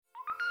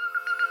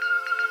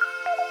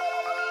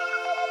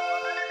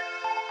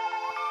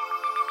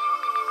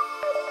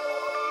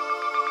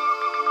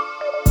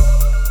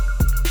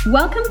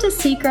Welcome to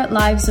Secret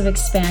Lives of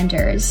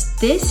Expanders.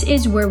 This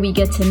is where we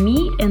get to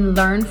meet and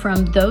learn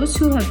from those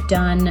who have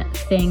done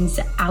things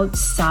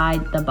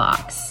outside the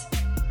box.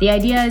 The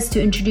idea is to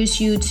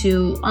introduce you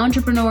to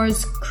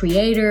entrepreneurs,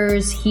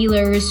 creators,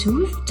 healers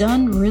who've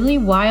done really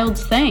wild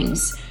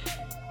things.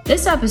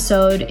 This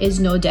episode is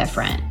no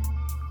different.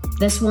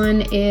 This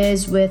one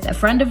is with a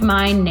friend of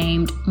mine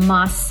named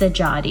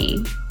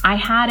Sajady. I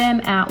had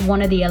him at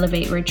one of the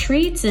Elevate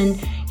retreats and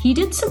he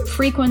did some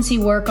frequency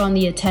work on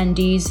the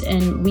attendees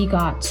and we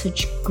got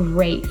such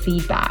great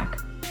feedback.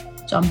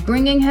 So I'm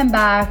bringing him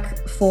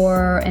back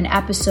for an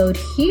episode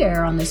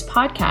here on this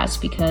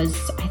podcast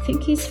because I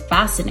think he's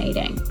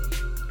fascinating.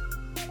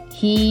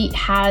 He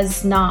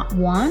has not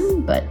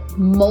one, but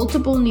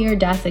multiple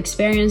near-death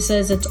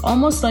experiences. It's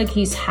almost like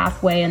he's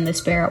halfway in the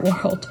spirit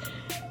world.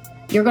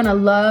 You're going to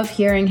love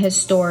hearing his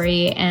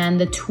story and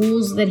the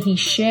tools that he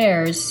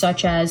shares,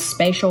 such as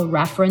spatial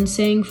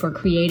referencing for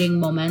creating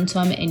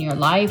momentum in your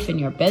life, in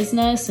your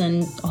business,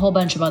 and a whole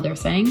bunch of other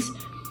things.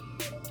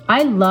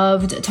 I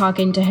loved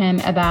talking to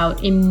him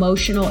about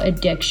emotional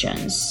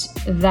addictions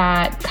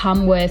that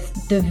come with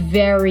the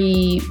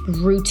very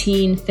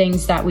routine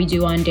things that we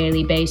do on a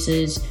daily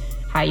basis,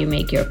 how you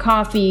make your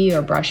coffee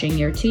or brushing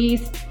your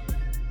teeth.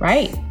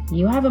 Right,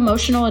 you have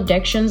emotional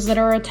addictions that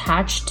are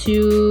attached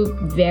to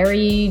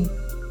very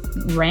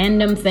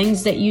random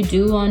things that you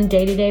do on a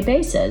day-to-day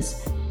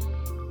basis.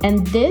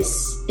 And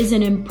this is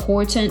an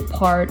important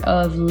part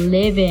of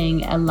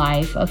living a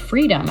life of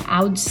freedom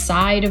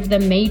outside of the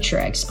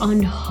matrix,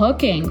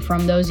 unhooking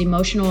from those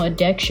emotional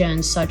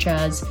addictions such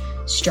as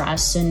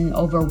stress and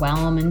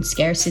overwhelm and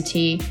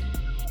scarcity.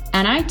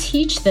 And I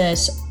teach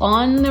this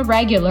on the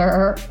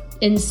regular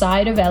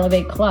inside of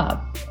Elevate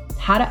Club.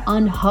 How to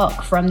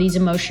unhook from these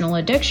emotional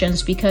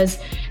addictions, because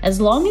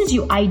as long as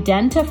you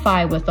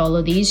identify with all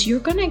of these, you're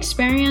going to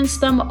experience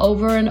them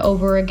over and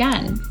over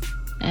again.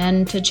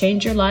 And to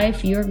change your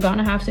life, you're going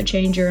to have to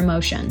change your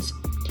emotions.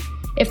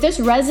 If this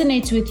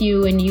resonates with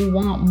you and you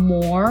want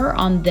more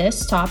on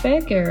this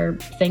topic or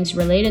things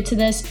related to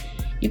this,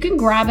 you can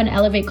grab an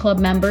Elevate Club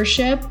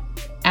membership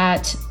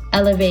at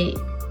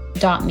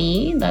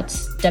elevate.me.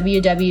 That's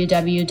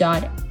www.elivate.me.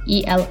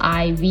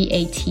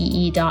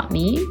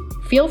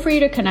 Feel free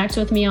to connect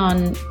with me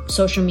on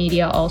social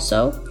media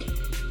also.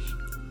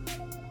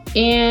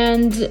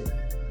 And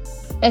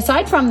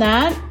aside from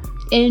that,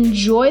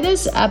 enjoy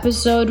this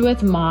episode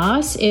with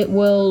Moss. It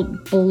will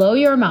blow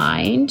your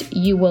mind.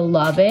 You will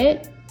love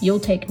it. You'll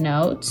take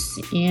notes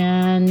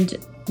and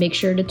make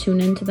sure to tune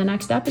into the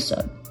next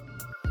episode.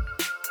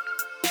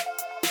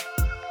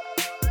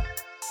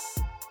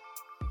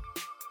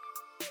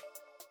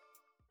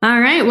 All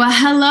right. Well,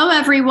 hello,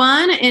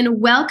 everyone, and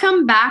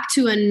welcome back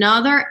to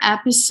another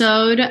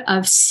episode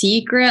of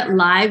Secret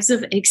Lives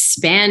of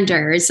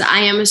Expanders.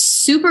 I am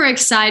super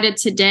excited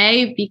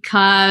today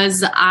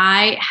because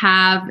I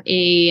have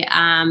a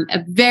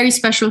very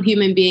special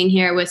human being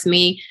here with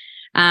me.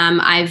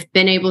 I've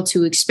been able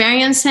to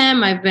experience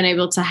him. I've been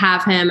able to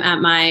have him at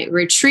my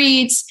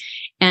retreats.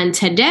 And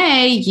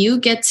today you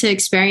get to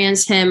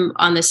experience him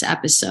on this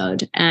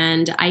episode.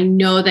 And I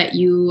know that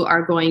you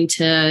are going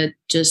to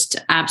just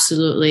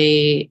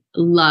absolutely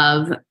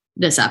love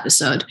this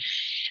episode.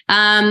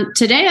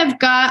 Today I've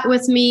got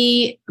with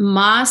me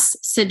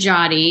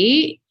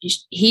Sajady.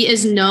 He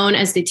is known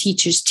as the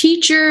teacher's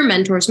teacher,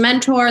 mentor's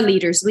mentor,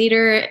 leader's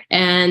leader,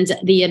 and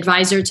the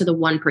advisor to the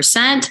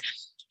 1%.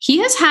 He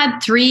has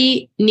had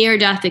 3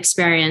 near-death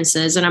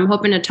experiences, and I'm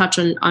hoping to touch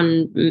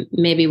on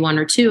maybe 1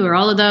 or 2 or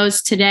all of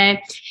those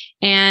today,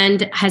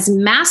 and has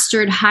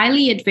mastered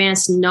highly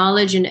advanced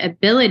knowledge and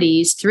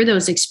abilities through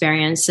those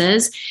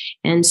experiences.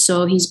 And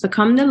so he's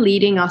become the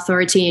leading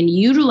authority in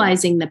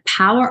utilizing the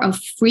power of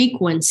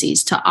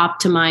frequencies to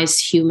optimize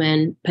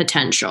human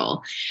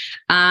potential.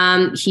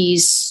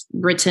 He's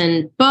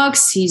written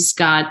books. He's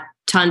got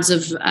tons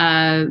of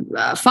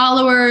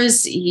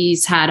followers.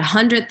 He's had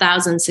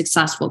 100,000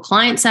 successful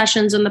client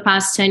sessions in the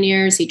past 10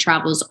 years. He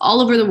travels all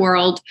over the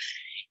world,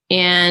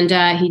 and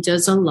he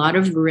does a lot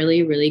of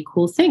really, really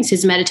cool things.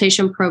 His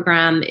meditation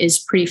program is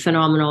pretty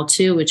phenomenal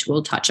too, which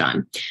we'll touch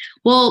on.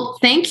 Well,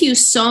 thank you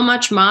so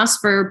much, Moss,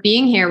 for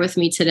being here with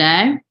me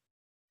today.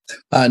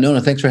 Nona,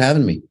 thanks for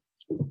having me.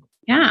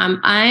 Yeah,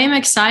 I'm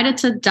excited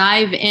to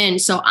dive in.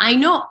 So I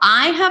know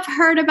I have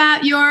heard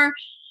about your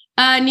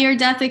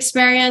near-death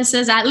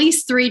experiences at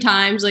least 3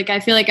 times. Like, I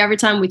feel like every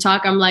time we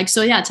talk, I'm like,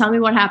 so yeah, tell me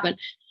what happened.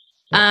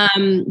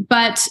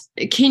 But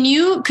can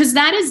you, because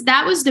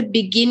that was the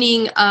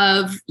beginning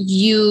of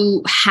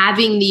you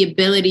having the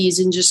abilities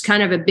and just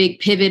kind of a big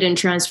pivot and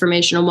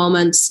transformational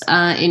moments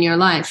in your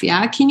life.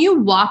 Yeah. Can you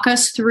walk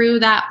us through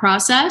that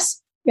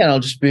process? Yeah, I'll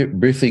just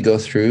briefly go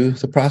through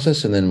the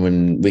process, and then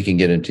when we can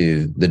get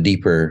into the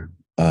deeper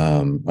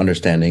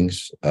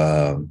understandings,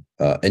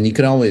 and you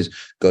can always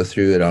go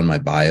through it on my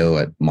bio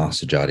at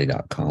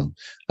sajady.com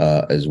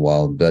as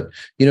well. But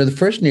the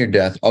first near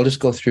death, I'll just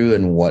go through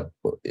and what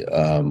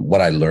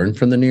I learned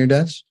from the near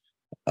deaths.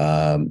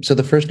 So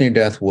the first near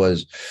death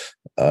was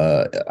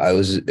I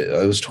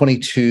was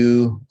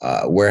 22,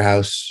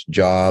 warehouse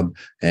job,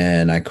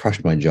 and I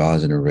crushed my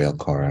jaws in a rail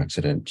car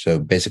accident. So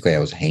basically, I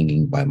was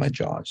hanging by my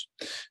jaws.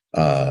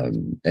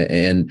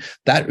 And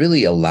that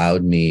really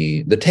allowed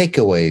me, the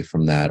takeaway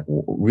from that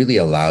really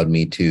allowed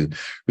me to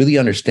really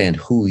understand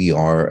who we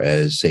are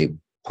as, say,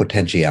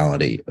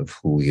 potentiality of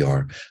who we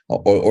are,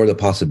 or the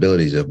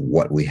possibilities of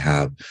what we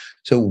have.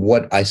 So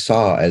what I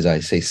saw, as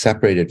I say,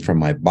 separated from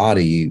my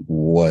body,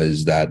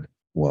 was that,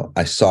 well,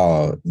 I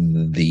saw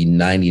the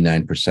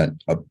 99%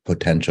 of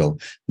potential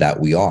that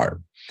we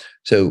are.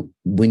 So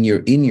when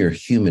you're in your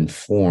human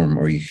form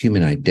or your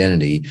human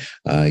identity,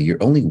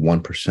 you're only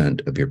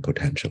 1% of your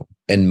potential.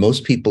 And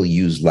most people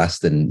use less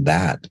than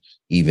that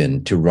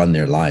even to run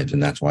their lives.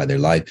 And that's why their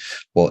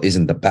life, well,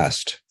 isn't the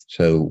best.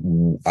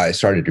 So I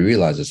started to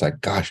realize, it's like,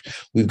 gosh,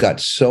 we've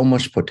got so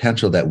much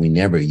potential that we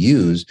never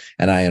use.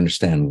 And I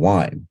understand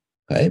why.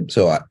 Okay.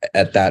 So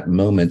at that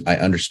moment, I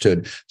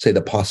understood, say,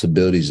 the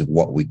possibilities of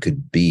what we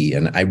could be.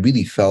 And I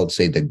really felt,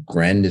 say, the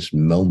grandest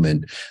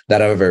moment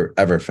that I've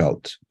ever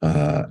felt,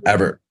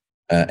 ever.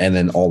 And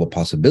then all the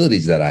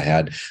possibilities that I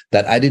had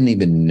that I didn't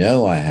even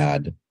know I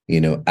had,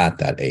 at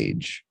that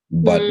age.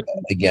 But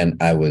again,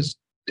 I was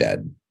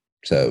dead.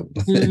 So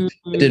it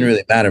didn't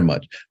really matter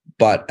much.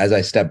 But as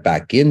I stepped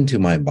back into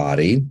my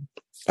body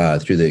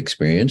through the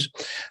experience,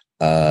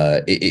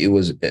 it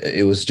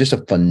was just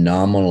a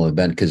phenomenal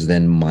event, because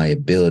then my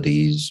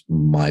abilities,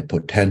 my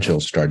potential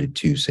started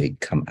to, say,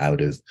 come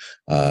out of,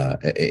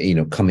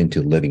 come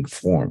into living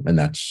form. And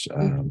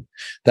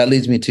that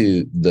leads me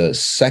to the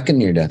second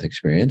near-death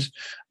experience,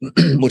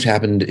 which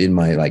happened in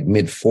my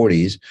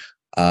mid-40s.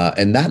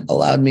 And that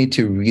allowed me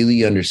to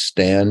really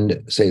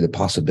understand, say, the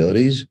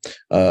possibilities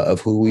of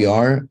who we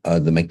are,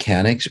 the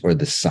mechanics or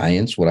the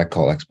science, what I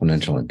call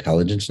exponential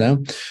intelligence now.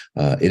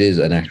 It is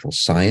an actual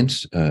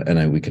science,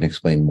 and we can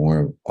explain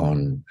more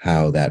on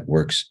how that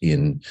works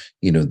in,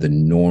 the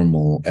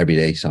normal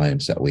everyday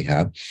science that we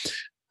have.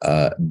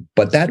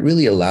 But that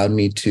really allowed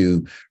me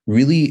to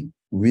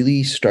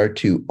really start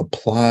to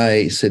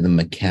apply, say, the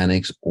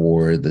mechanics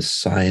or the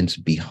science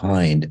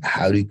behind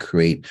how to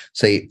create,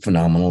 say,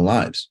 phenomenal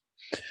lives.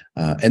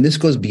 And this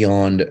goes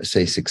beyond,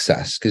 say,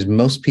 success, because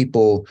most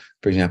people,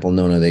 for example,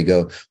 Nona, they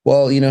go,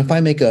 well, if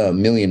I make $1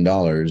 million,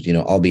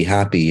 I'll be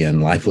happy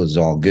and life was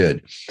all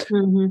good.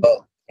 Mm-hmm.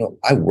 Well,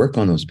 I work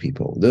on those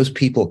people. Those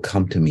people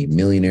come to me,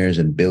 millionaires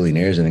and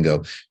billionaires, and they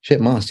go,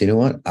 shit, Moss, you know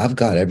what? I've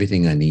got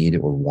everything I need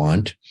or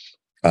want,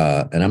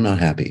 and I'm not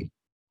happy.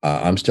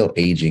 I'm still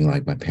aging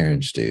like my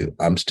parents do.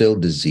 I'm still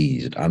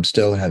diseased. I'm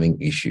still having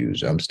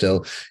issues. I'm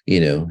still,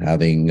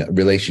 having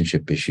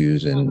relationship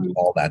issues and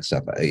all that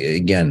stuff.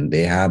 Again,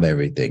 they have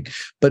everything,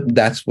 but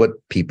that's what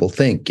people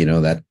think,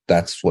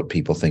 that's what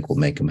people think will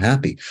make them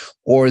happy.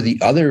 Or the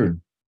other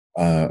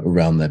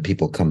realm that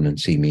people come and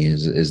see me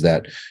is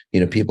that,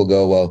 people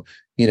go, well,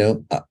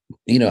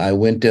 I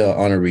went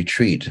on a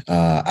retreat.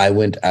 I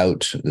went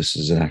out. This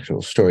is an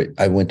actual story.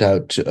 I went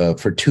out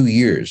for 2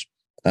 years.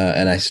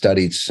 And I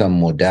studied some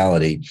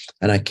modality,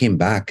 and I came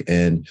back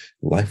and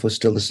life was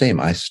still the same.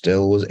 I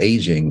still was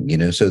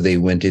aging, so they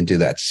went into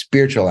that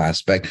spiritual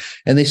aspect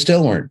and they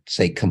still weren't,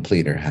 say,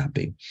 complete or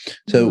happy.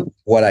 So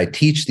what I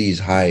teach these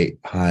high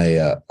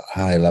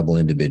level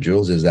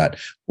individuals is that,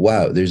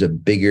 wow, there's a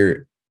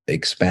bigger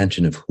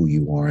expansion of who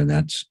you are.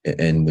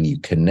 And when you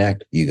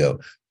connect, you go,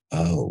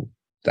 oh,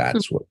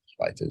 that's what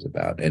life is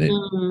about. And it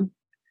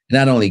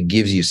not only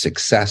gives you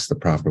success the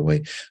proper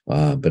way,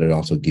 but it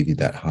also gives you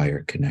that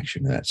higher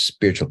connection, that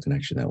spiritual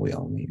connection that we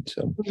all need.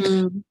 So,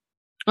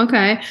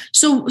 okay.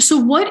 So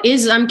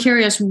I'm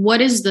curious, what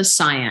is the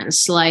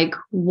science? How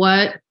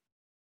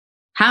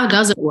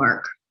does it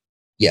work?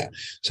 Yeah.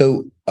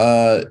 So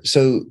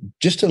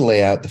just to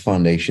lay out the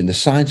foundation, the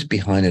science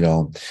behind it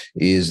all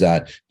is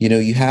that,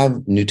 you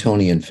have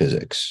Newtonian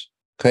physics.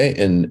 Okay.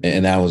 And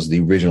that was the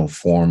original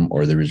form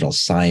or the original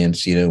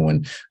science,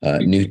 when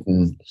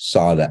Newton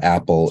saw the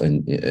apple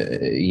and,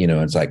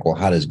 it's like, well,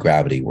 how does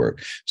gravity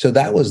work? So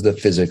that was the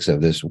physics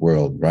of this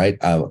world,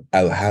 right?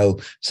 How,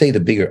 say, the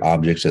bigger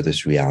objects of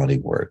this reality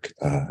work,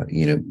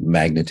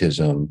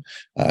 magnetism,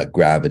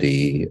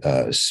 gravity,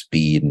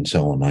 speed, and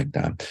so on like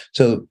that.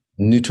 So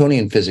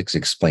Newtonian physics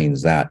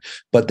explains that.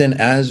 But then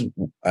as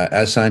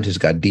scientists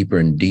got deeper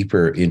and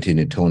deeper into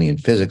Newtonian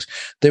physics,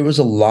 there was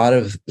a lot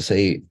of,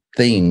 say,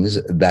 things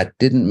that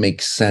didn't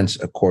make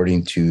sense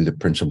according to the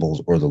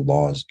principles or the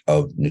laws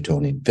of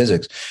Newtonian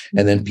physics.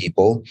 And then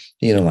people,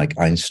 like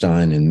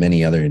Einstein and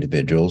many other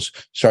individuals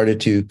started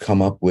to come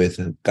up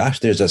with, gosh,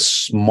 there's a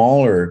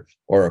smaller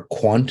or a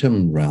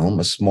quantum realm,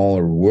 a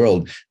smaller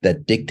world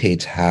that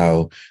dictates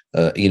how,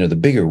 the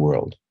bigger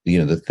world,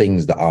 the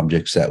things, the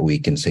objects that we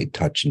can, say,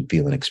 touch and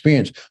feel and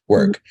experience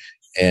work.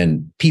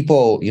 And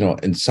people,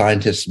 and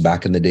scientists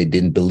back in the day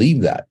didn't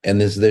believe that.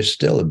 And there's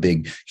still a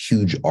big,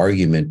 huge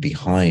argument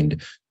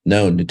behind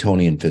no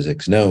Newtonian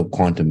physics, no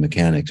quantum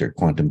mechanics or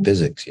quantum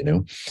physics,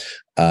 and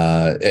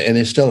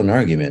there's still an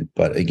argument.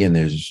 But again,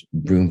 there's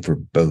room for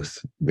both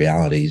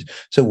realities.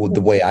 So the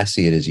way I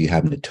see it is you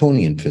have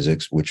Newtonian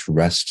physics, which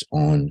rests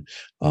on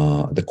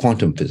the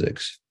quantum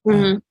physics.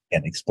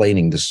 and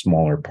explaining the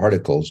smaller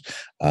particles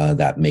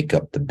that make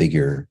up the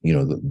bigger,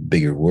 the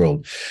bigger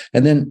world.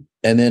 And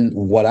then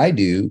what I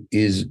do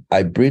is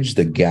I bridge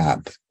the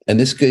gap, and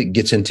this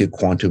gets into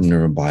quantum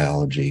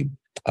neurobiology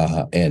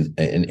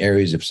and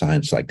areas of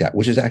science like that,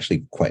 which is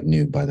actually quite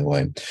new, by the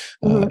way,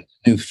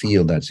 new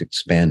field that's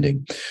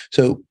expanding.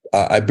 So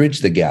I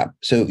bridge the gap.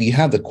 So you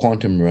have the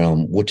quantum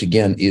realm, which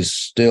again is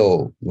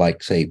still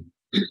like, say,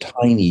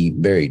 tiny,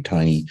 very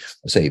tiny,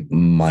 say,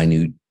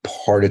 minute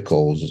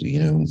particles,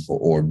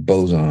 or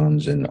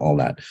bosons and all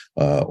that,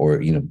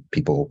 or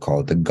people call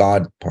it the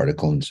God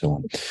particle and so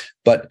on.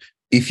 But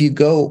if you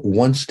go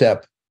one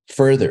step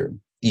further,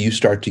 you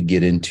start to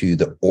get into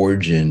the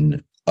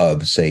origin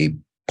of, say,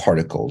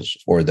 particles,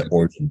 or the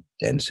origin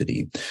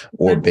density,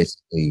 or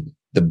basically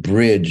the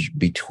bridge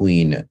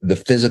between the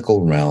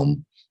physical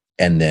realm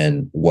and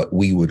then what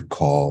we would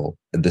call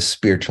the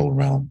spiritual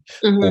realm,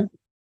 or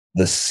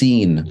the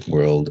seen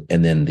world,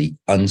 and then the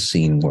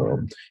unseen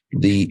world.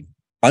 The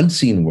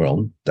unseen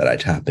world that I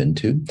tap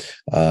into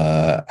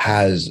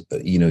has,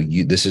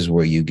 this is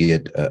where you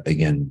get,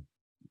 again,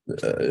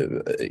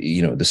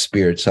 the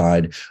spirit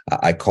side.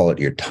 I call it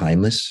your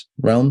timeless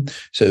realm.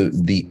 So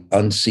the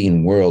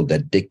unseen world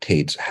that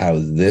dictates how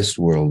this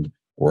world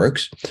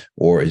works,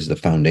 or is the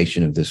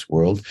foundation of this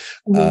world,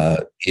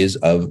 is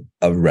of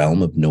a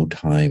realm of no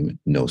time,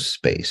 no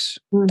space.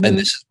 And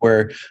this is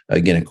where,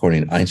 again,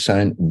 according to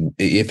Einstein,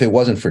 if it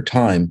wasn't for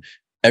time,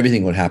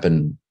 everything would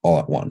happen all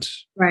at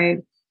once. Right.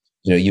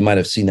 You might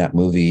have seen that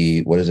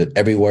movie. What is it?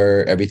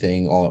 Everywhere,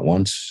 Everything, All at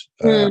Once.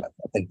 I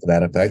think to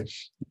that effect.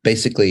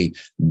 Basically,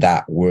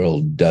 that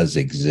world does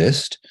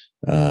exist.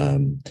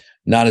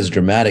 Not as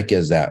dramatic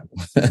as that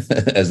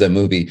as the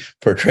movie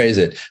portrays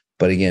it,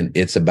 but again,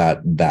 it's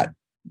about that.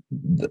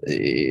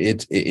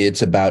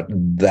 It's about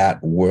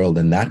that world,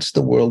 and that's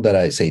the world that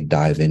I say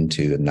dive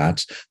into, and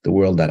that's the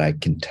world that I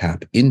can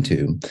tap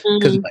into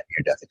because of my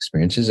near-death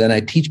experiences, and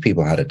I teach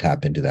people how to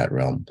tap into that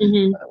realm. By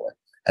the way.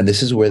 And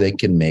this is where they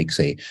can make,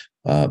 say,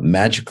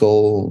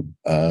 magical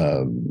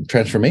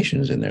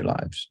transformations in their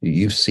lives.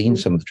 You've seen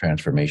some of the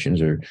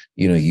transformations, or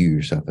you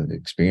yourself have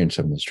experienced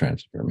some of those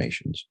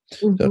transformations.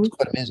 So it's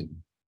quite amazing.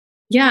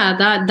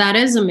 Yeah, that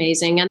is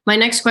amazing. And my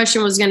next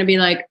question was going to be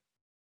like,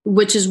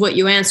 which is what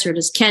you answered,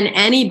 is can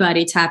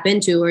anybody tap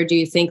into, or do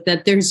you think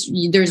that there's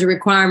a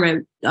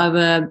requirement of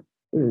a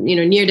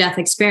near-death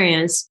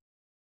experience?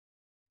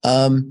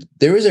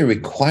 There is a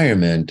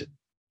requirement.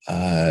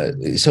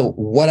 So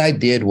what I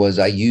did was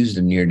I used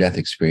a near-death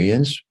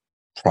experience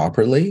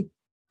properly.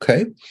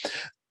 Okay.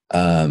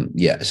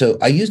 So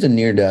I used a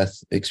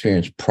near-death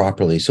experience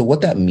properly. So what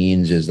that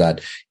means is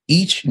that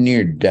each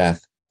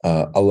near-death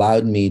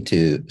allowed me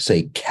to,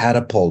 say,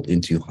 catapult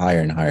into higher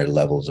and higher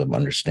levels of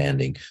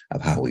understanding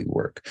of how we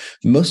work.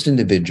 Most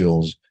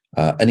individuals,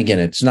 and again,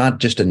 it's not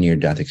just a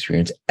near-death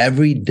experience.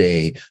 Every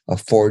day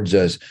affords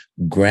us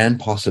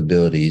grand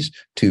possibilities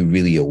to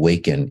really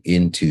awaken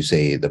into,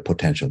 say, the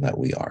potential that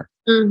we are.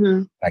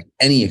 Like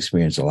any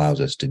experience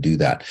allows us to do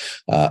that.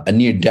 A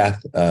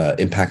near-death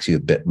impacts you a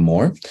bit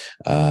more,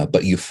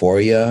 but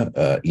euphoria,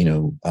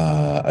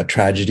 a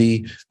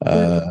tragedy,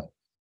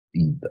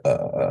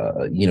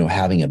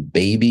 having a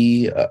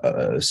baby,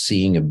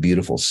 seeing a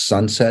beautiful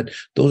sunset,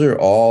 those are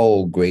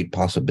all great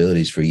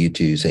possibilities for you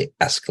to, say,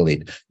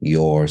 escalate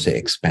your, say,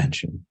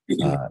 expansion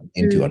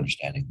into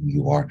understanding who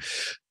you are.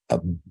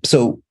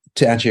 So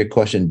to answer your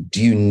question,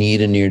 do you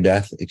need a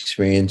near-death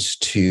experience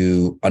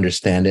to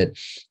understand it?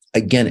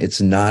 Again, it's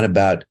not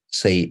about,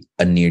 say,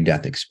 a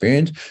near-death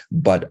experience,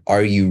 but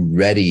are you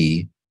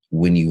ready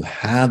when you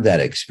have that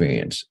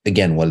experience?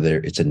 Again, whether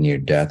it's a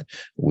near-death,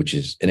 which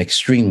is an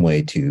extreme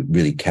way to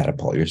really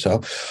catapult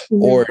yourself,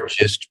 or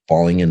just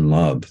falling in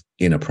love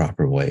in a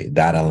proper way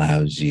that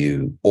allows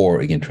you,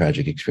 or again,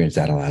 tragic experience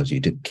that allows you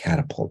to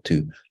catapult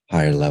to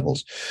higher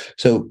levels.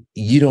 So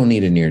you don't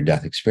need a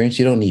near-death experience.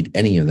 You don't need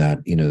any of that.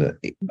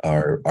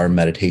 Our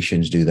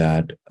meditations do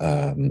that.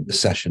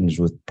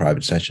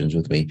 Private sessions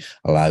with me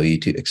allow you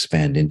to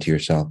expand into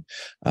yourself,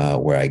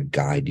 where I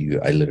guide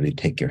you. I literally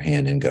take your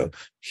hand and go,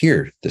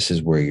 here, this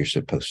is where you're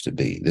supposed to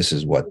be. This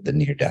is what the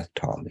near-death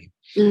taught me.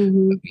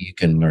 You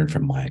can learn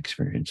from my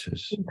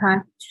experiences.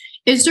 Okay.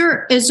 Is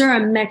there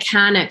a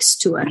mechanics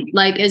to it?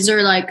 Like, is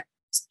there like,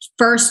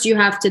 first you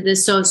have to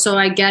this, so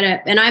I get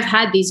it. And I've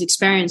had these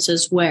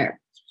experiences where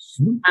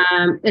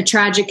a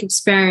tragic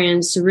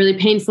experience, a really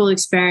painful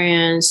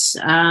experience,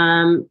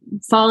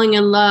 falling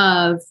in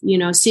love,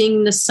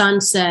 seeing the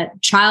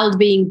sunset, child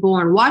being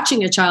born,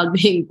 watching a child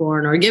being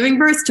born, or giving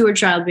birth to a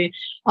child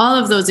all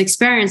of those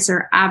experiences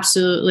are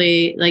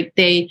absolutely like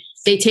they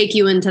take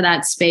you into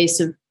that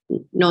space of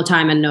no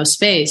time and no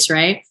space,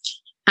 right?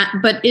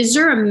 But is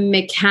there a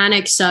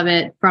mechanics of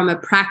it from a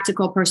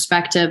practical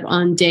perspective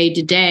on day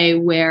to day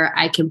where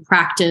I can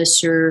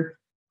practice or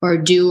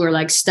do, or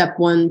like step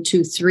 1,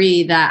 2,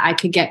 3 that I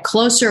could get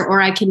closer,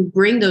 or I can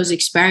bring those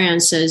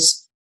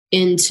experiences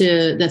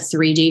into the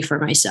 3D for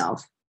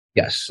myself?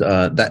 Yes,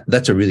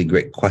 that's a really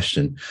great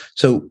question.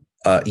 So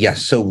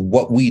Yes. So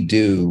what we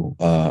do,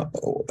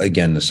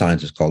 again, the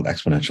science is called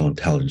exponential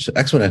intelligence. So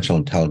exponential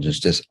intelligence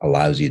just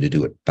allows you to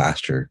do it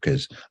faster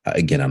because,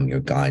 again, I'm your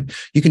guide.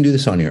 You can do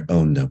this on your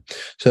own, though.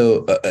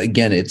 So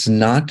again, it's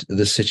not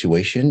the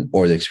situation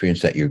or the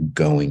experience that you're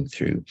going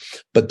through,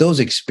 but those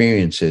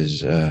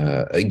experiences,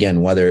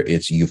 again, whether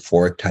it's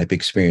euphoric type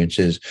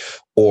experiences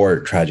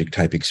or tragic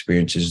type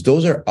experiences,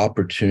 those are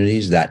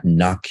opportunities that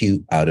knock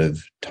you out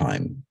of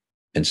time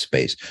and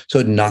space. So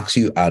it knocks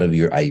you out of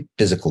your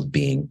physical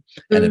being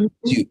and it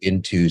puts you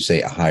into,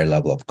 say, a higher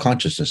level of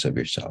consciousness of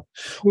yourself.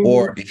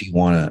 Or if you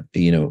want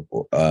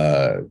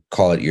to,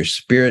 call it your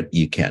spirit,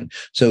 you can.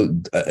 So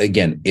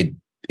again, it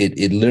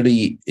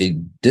literally,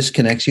 it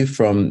disconnects you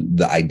from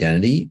the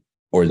identity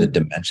or the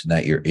dimension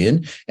that you're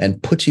in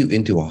and puts you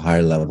into a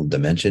higher level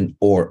dimension.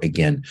 Or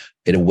again,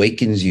 it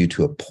awakens you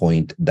to a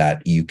point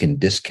that you can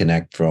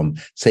disconnect from,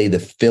 say, the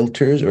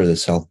filters or the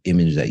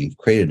self-image that you've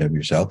created of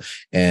yourself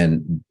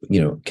and,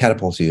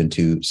 catapults you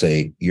into,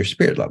 say, your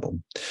spirit level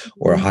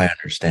or a high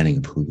understanding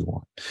of who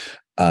you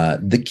are.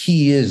 The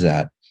key is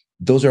that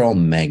those are all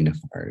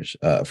magnifiers.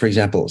 For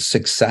example,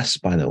 success,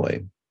 by the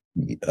way,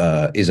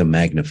 is a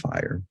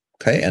magnifier.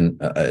 Okay.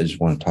 And I just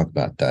want to talk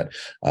about that.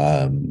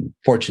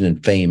 Fortune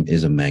and fame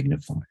is a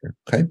magnifier.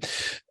 Okay.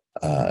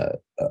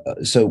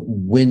 So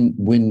when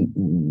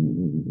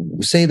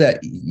say that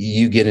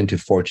you get into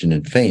fortune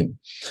and fame,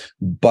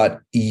 but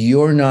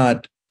you're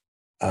not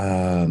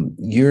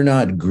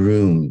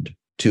groomed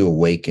to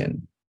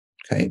awaken.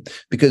 Okay.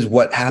 Because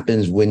what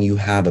happens when you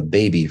have a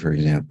baby, for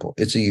example,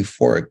 it's a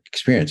euphoric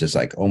experience. It's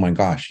like, oh my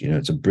gosh,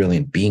 it's a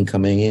brilliant being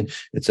coming in.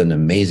 It's an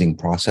amazing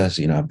process.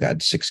 I've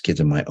got 6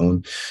 kids of my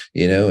own,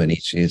 and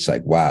it's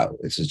like, wow,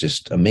 this is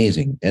just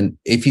amazing. And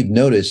if you've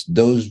noticed,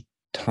 those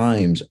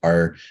times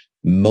are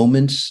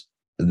moments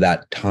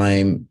that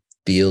time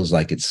feels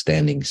like it's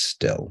standing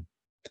still.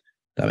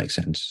 That makes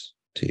sense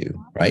to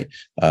you, right?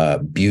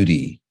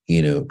 Beauty,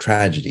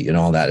 tragedy and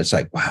all that. It's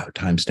like, wow,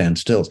 time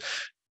stands still.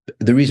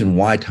 The reason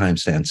why time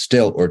stands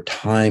still or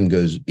time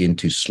goes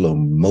into slow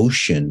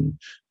motion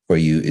for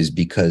you is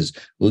because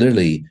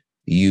literally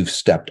you've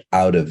stepped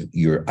out of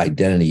your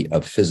identity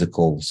of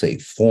physical, say,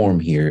 form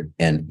here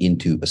and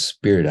into a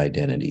spirit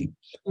identity,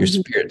 your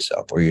spirit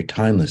self or your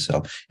timeless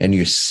self. And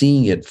you're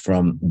seeing it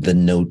from the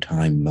no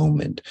time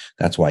moment.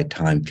 That's why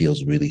time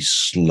feels really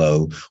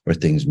slow or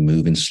things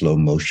move in slow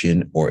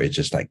motion or it's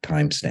just like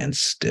time stands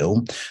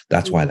still.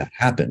 That's why that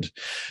happens.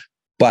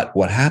 But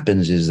what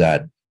happens is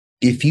that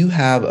if you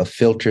have a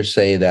filter,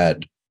 say that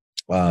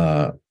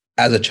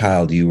as a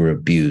child you were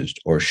abused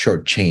or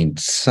shortchanged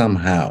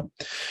somehow,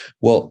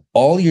 well,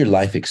 all your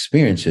life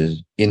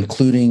experiences,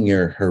 including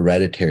your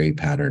hereditary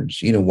patterns,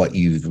 what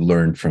you've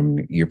learned from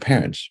your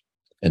parents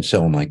and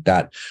so on like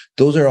that,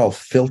 those are all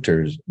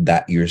filters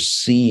that you're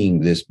seeing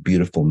this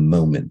beautiful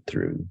moment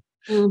through.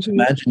 So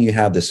imagine you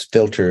have this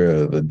filter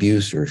of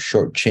abuse or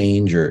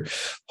shortchange or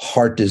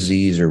heart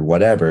disease or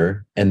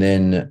whatever, and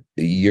then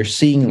you're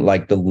seeing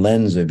like the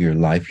lens of your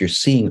life. You're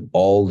seeing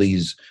all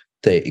these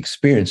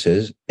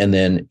experiences and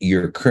then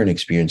your current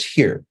experience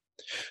here.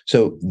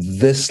 So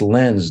this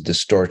lens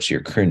distorts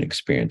your current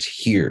experience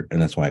here.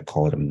 And that's why I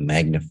call it a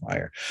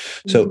magnifier.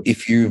 So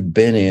if you've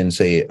been in,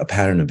 say, a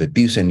pattern of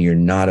abuse and you're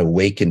not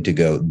awakened to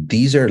go,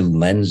 these are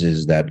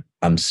lenses that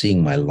I'm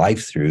seeing my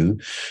life through,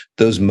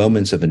 those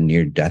moments of a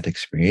near-death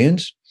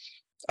experience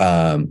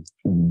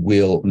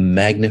will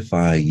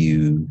magnify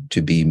you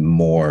to be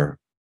more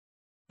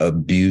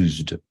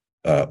abused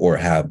or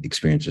have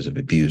experiences of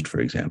abused, for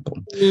example.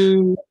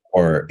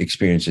 Or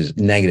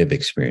negative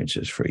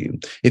experiences for you.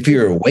 If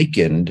you're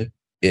awakened,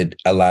 it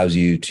allows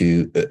you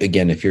to,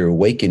 again, if you're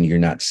awakened, you're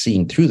not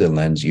seeing through the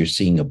lens, you're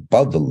seeing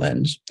above the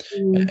lens.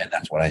 And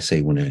that's what I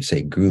say when I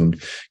say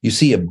groomed. You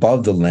see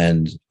above the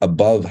lens,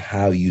 above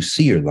how you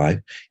see your life,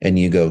 and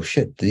you go,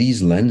 shit,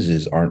 these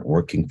lenses aren't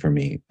working for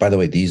me. By the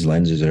way, these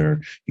lenses are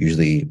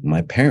usually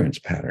my parents'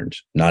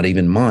 patterns, not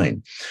even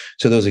mine.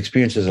 So those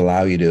experiences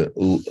allow you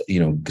to,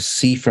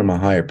 see from a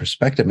higher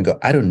perspective and go,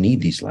 I don't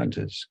need these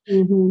lenses.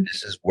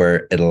 This is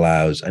where it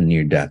allows a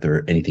near death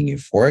or anything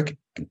euphoric,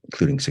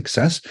 including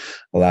success,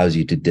 allows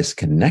you to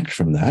disconnect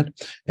from that.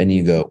 And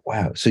you go,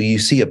 wow. So you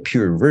see a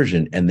pure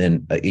version. And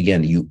then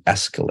again, you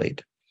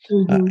escalate.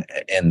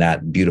 And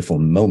that beautiful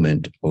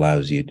moment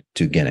allows you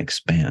to again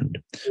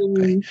expand.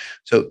 Okay.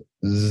 So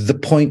the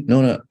point,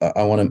 Nona,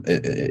 I want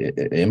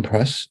to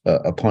impress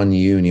upon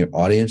you and your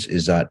audience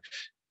is that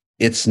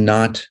it's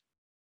not,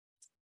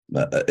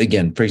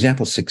 again, for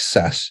example,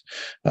 success.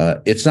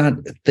 It's not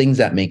things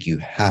that make you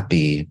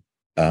happy.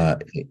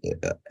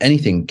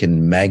 Anything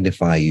can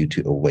magnify you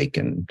to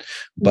awaken,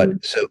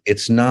 but so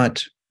it's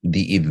not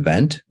the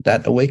event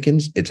that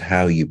awakens, it's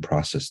how you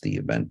process the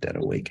event that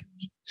awakens.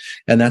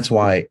 And that's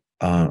why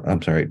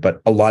I'm sorry,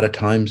 but a lot of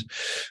times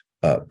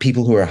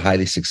people who are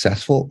highly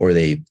successful or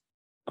they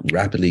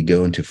rapidly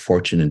go into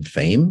fortune and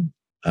fame,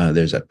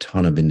 there's a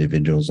ton of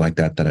individuals like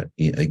that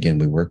again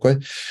we work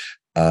with.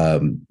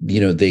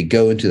 They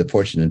go into the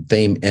fortune and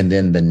fame, and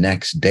then the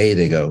next day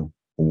they go,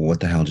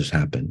 what the hell just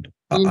happened?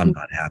 I'm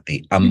not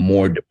happy. I'm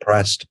more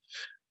depressed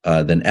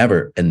than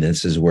ever. And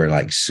this is where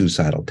like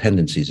suicidal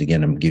tendencies,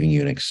 again, I'm giving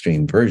you an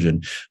extreme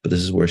version, but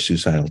this is where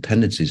suicidal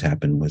tendencies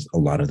happen with a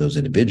lot of those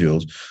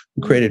individuals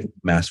who created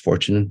mass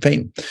fortune and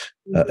fame.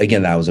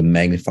 Again, that was a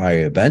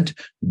magnifier event,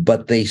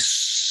 but they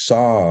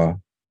saw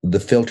the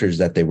filters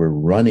that they were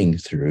running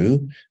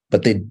through,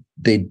 but they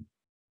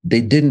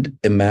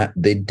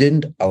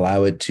didn't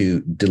allow it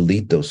to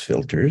delete those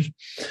filters.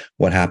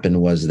 What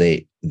happened was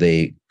they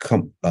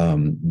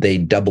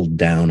doubled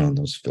down on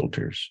those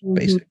filters,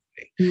 basically.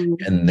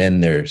 And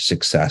then their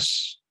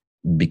success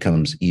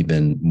becomes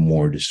even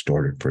more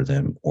distorted for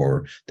them,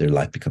 or their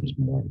life becomes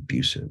more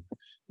abusive.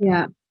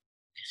 Yeah.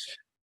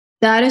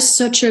 That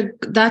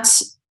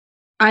is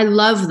I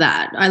love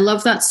that. I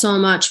love that so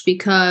much,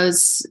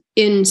 because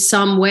in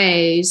some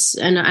ways,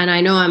 and I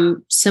know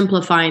I'm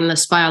simplifying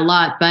this by a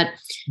lot, but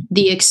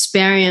the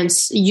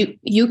experience,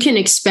 you can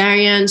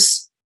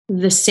experience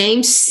the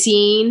same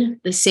scene,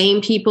 the same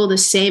people, the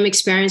same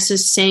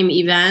experiences, same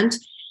event,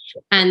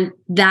 and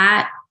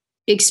that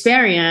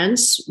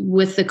experience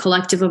with the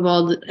collective of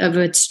all of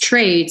its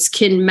traits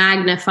can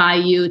magnify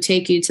you,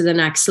 take you to the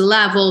next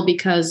level,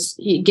 because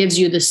it gives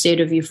you the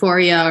state of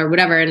euphoria or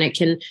whatever, and it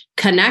can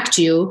connect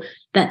you.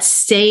 That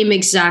same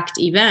exact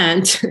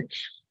event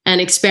and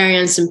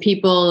experience and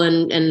people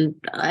and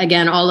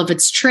again, all of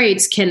its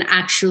traits can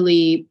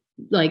actually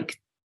like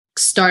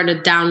start a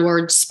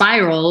downward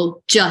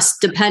spiral, just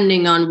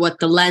depending on what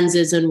the lens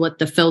is and what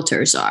the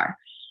filters are.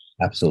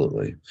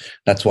 Absolutely.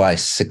 That's why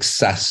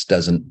success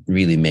doesn't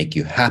really make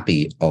you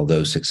happy,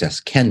 although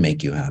success can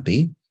make you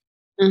happy.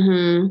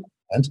 Mm-hmm.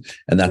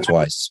 And that's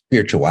why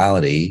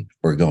spirituality,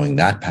 or going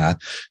that path,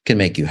 can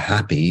make you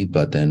happy.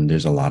 But then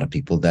there's a lot of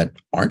people that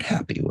aren't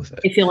happy with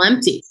it. They feel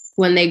empty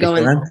when they go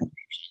in.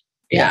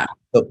 Yeah.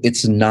 So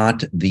it's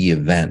not the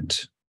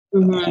event.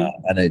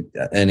 Mm-hmm.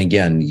 And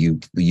again, you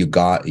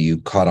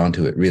caught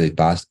onto it really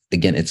fast.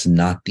 Again, it's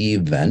not the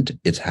event;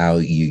 it's how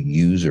you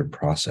use or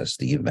process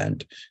the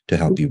event to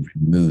help you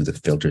remove the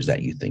filters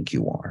that you think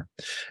you are.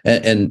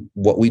 And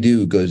what we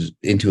do goes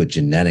into a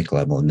genetic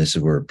level, and this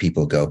is where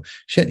people go,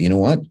 "Shit, you know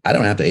what? I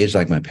don't have to age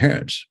like my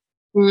parents.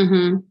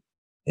 Mm-hmm.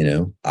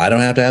 I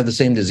don't have to have the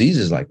same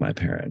diseases like my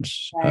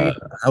parents." Right.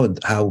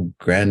 How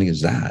grand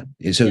is that?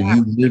 So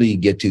you really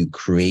get to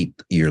create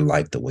your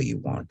life the way you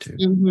want to.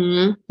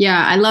 Mm-hmm.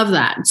 Yeah, I love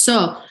that.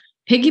 So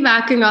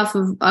piggybacking off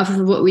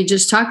of what we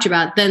just talked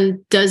about,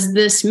 then does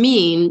this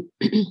mean,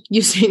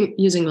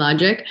 using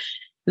logic,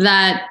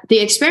 that the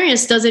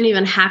experience doesn't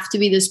even have to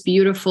be this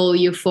beautiful,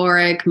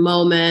 euphoric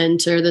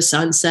moment or the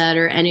sunset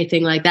or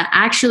anything like that?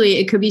 Actually,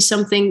 it could be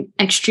something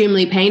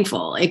extremely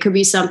painful. It could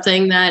be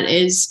something that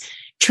is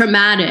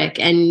traumatic,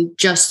 and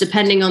just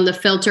depending on the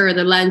filter or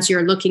the lens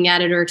you're looking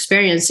at it or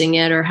experiencing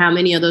it, or how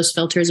many of those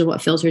filters or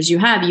what filters you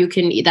have,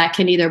 that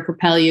can either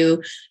propel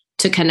you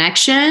to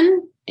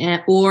connection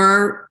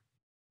or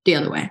the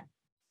other way.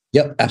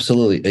 Yep,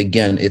 absolutely.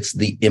 Again, it's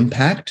the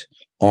impact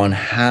on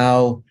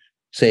how,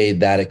 say,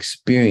 that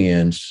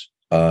experience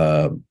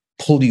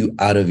pulled you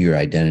out of your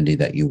identity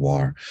that you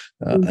are.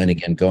 And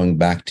again, going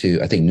back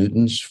to, I think,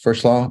 Newton's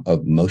first law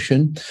of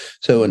motion.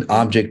 So an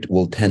object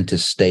will tend to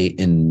stay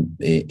in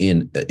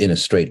a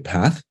straight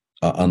path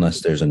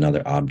unless there's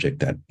another object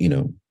that,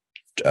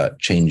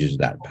 changes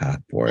that path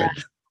for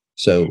it.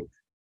 So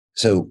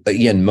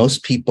again,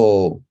 most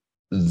people,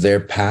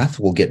 their path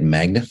will get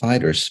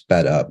magnified or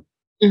sped up.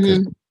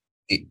 Mm-hmm.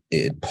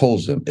 It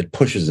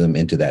pushes them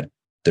into that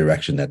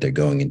direction that they're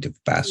going into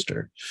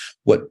faster.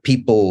 What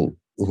people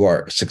who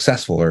are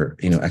successful or,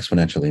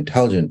 exponentially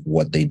intelligent,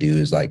 what they do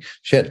is like,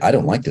 shit, I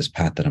don't like this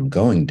path that I'm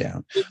going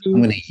down. Mm-hmm.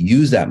 I'm going to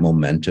use that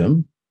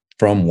momentum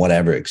from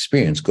whatever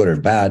experience, good or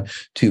bad,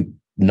 to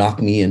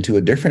knock me into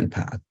a different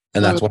path.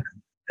 And that's what,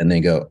 and they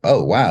go,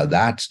 oh, wow,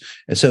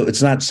 and so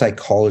it's not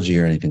psychology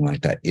or anything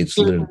like that. It's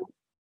literally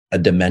a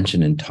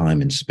dimension in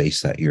time and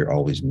space that you're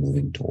always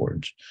moving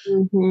towards.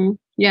 Mm-hmm.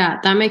 Yeah,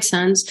 that makes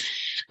sense.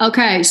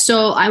 Okay,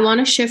 so I want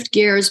to shift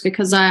gears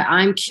because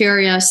I'm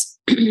curious.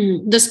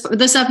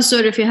 This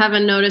episode, if you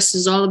haven't noticed,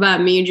 is all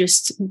about me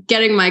just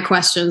getting my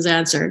questions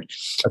answered.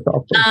 That's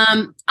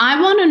awesome. I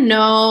want to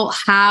know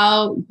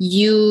how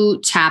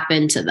you tap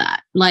into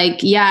that.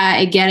 Like, yeah,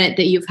 I get it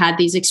that you've had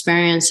these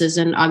experiences,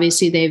 and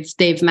obviously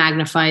they've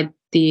magnified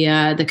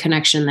the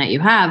connection that you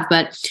have.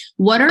 But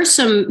what are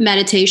some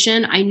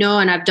meditation? I know,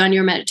 and I've done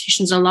your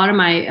meditations. A lot of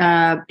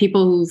my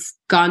people who've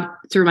gone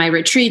through my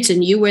retreats,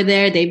 and you were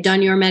there, they've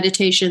done your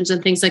meditations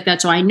and things like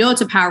that. So I know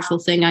it's a powerful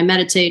thing. I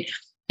meditate.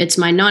 It's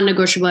my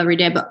non-negotiable every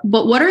day.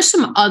 But what are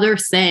some other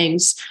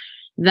things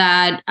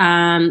that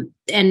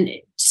and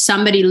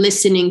somebody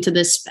listening to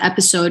this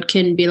episode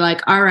can be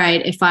like, all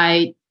right, if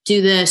I do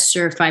this,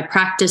 or if I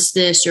practice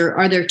this, or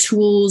are there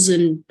tools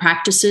and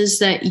practices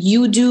that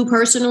you do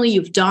personally,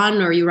 you've done,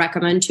 or you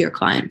recommend to your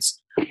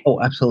clients?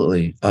 Oh,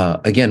 absolutely.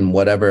 Again,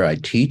 whatever I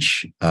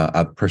teach,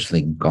 I've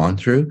personally gone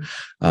through,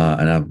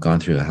 and I've gone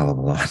through a hell of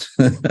a lot.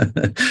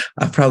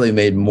 I've probably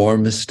made more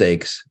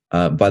mistakes.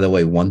 By the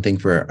way, one thing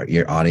for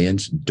your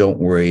audience, don't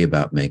worry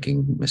about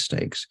making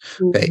mistakes.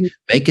 Okay. Mm-hmm.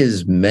 Make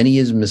as many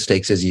as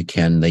mistakes as you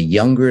can. The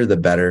younger, the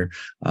better,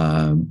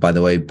 by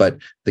the way. But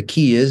the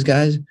key is,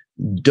 guys,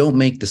 don't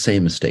make the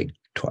same mistake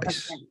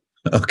twice.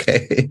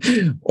 Okay.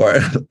 Or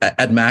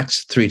at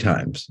max 3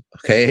 times.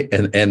 Okay.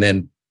 And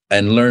then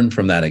and learn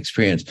from that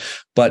experience.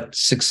 But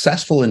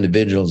successful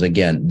individuals,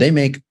 again, they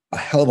make a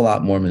hell of a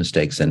lot more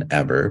mistakes than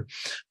ever.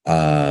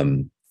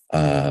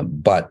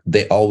 But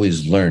they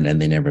always learn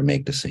and they never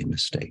make the same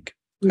mistake.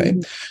 Okay.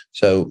 Mm-hmm.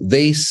 So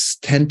they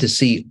tend to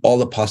see all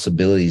the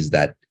possibilities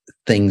that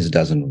things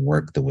doesn't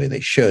work the way they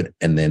should.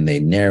 And then they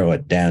narrow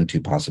it down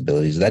to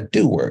possibilities that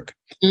do work.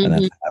 Mm-hmm. And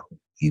that's how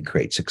you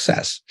create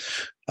success.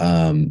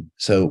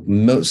 So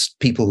most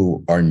people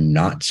who are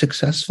not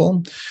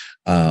successful,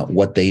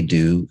 what they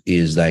do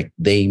is like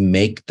they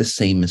make the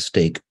same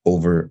mistake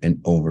over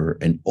and over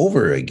and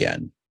over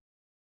again.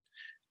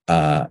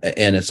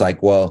 And it's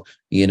like, well,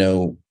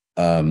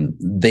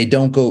 they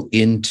don't go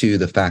into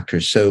the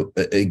factors. So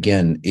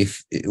again,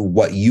 if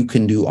what you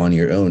can do on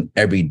your own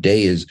every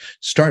day is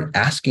start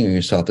asking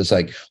yourself, it's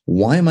like,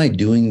 why am I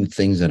doing the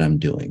things that I'm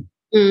doing?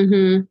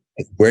 Mm-hmm.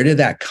 Where did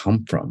that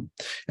come from?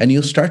 And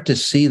you'll start to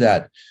see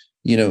that,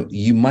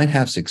 you might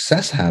have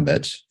success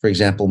habits, for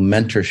example,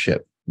 mentorship.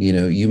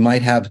 You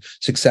might have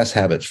success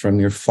habits from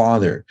your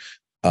father,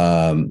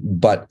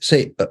 but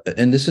say,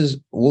 and this is,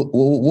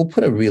 we'll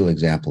put a real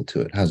example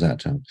to it. How's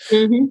that sound?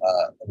 Mm-hmm.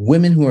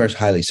 Women who are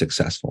highly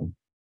successful,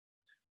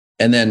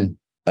 and then,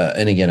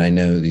 and again, I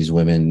know these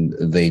women,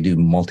 they do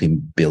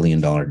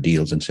multi-billion-dollar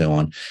deals and so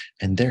on,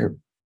 and they're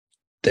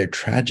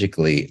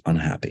tragically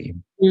unhappy.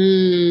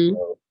 Mm.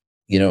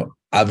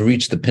 I've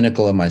reached the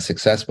pinnacle of my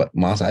success, but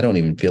Moss, I don't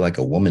even feel like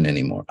a woman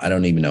anymore. I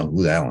don't even know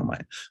who the hell am I,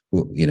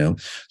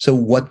 So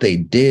what they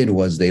did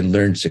was they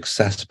learned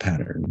success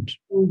patterns,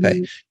 mm-hmm.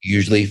 Okay,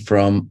 usually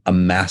from a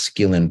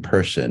masculine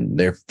person,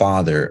 their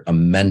father, a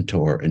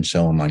mentor, and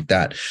so on like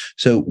that.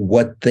 So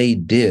what they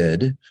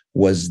did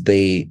was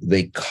they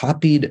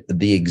copied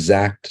the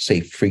exact, say,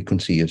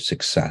 frequency of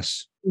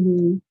success,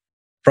 mm-hmm.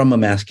 from a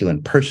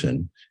masculine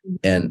person, mm-hmm.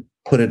 and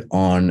put it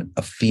on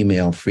a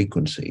female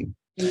frequency.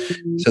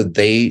 Mm-hmm. So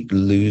they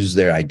lose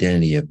their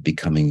identity of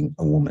becoming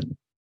a woman.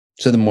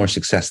 So the more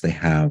success they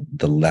have,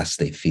 the less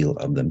they feel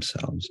of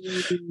themselves.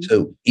 Mm-hmm.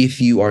 So if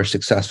you are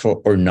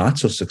successful or not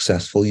so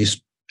successful, you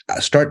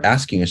start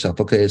asking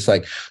yourself, okay, it's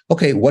like,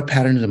 okay, what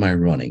patterns am I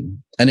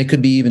running? And it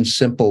could be even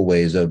simple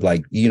ways of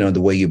like,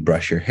 the way you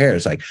brush your hair.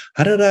 It's like,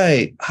 how did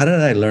I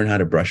learn how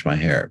to brush my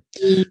hair?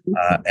 Mm-hmm.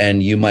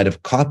 And you might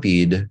have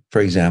copied,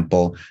 for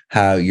example,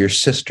 how your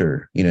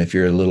sister, if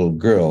you're a little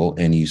girl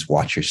and you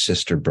watch your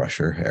sister brush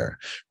her hair,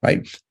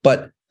 right?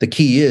 But the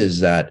key is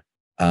that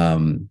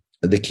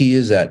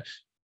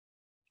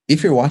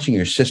if you're watching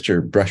your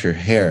sister brush her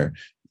hair,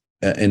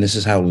 and this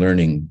is how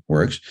learning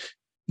works,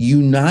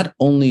 you not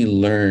only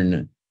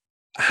learn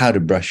how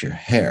to brush your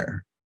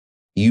hair,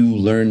 you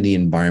learn the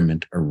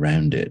environment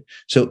around it.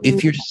 So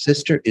if your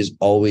sister is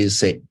always,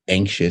 say,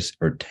 anxious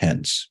or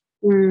tense,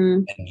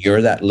 and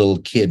you're that little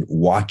kid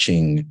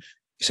watching,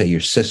 say,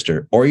 your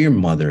sister or your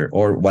mother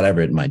or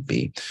whatever it might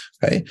be,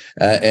 okay?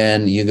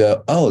 And you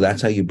go, oh,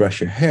 that's how you brush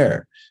your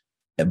hair.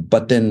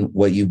 But then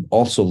what you've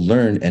also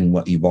learned and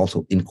what you've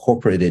also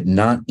incorporated,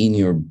 not in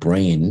your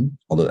brain,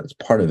 although that's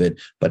part of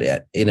it, but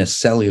in a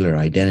cellular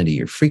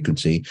identity or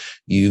frequency,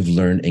 you've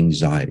learned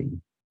anxiety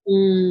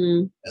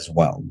as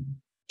well.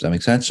 Does that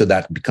make sense? So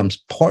that becomes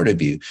part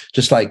of you.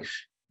 Just like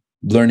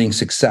learning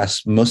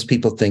success, most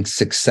people think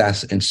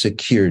success and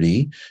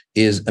security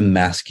is a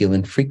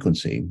masculine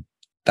frequency.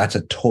 That's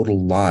a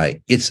total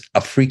lie. It's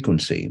a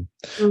frequency.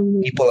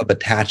 Mm-hmm. People have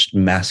attached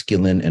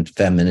masculine and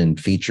feminine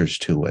features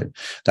to it.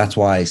 That's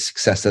why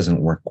success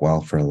doesn't work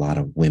well for a lot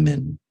of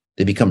women.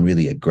 They become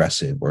really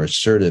aggressive or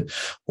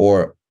assertive,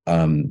 or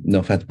no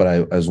offense, but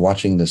I was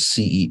watching the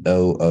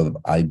CEO of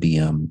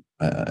IBM,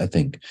 I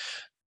think,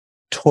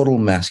 total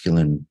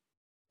masculine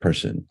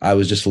person. I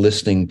was just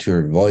listening to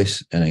her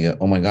voice and I go,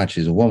 oh my God,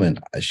 she's a woman.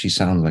 She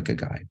sounds like a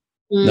guy.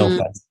 No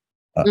offense.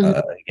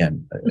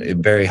 Again,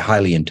 very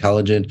highly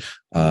intelligent,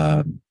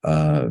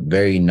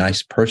 very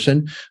nice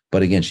person.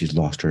 But again, she's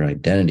lost her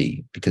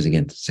identity because,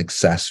 again,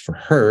 success for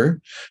her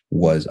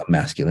was a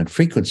masculine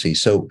frequency.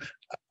 So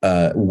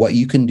what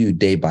you can do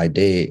day by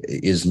day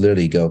is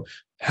literally go,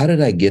 how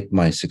did I get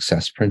my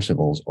success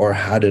principles? Or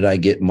how did I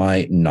get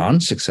my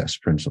non-success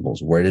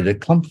principles? Where did it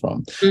come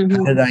from? Mm-hmm.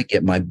 How did I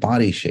get my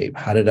body shape?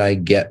 How did I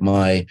get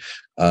my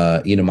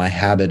my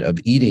habit of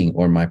eating,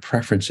 or my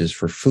preferences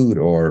for food,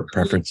 or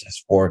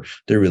preferences for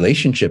the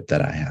relationship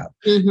that I have?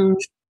 Mm-hmm.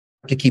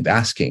 To keep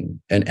asking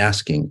and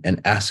asking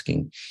and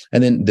asking.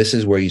 And then this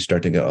is where you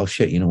start to go, oh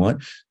shit, you know what?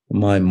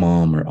 My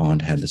mom or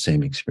aunt had the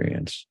same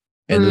experience.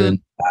 And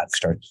then that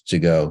starts to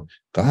go,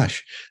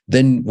 gosh,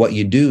 then what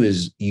you do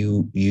is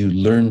you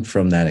learn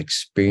from that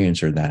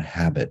experience or that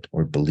habit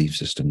or belief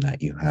system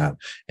that you have,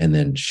 and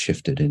then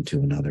shift it into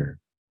another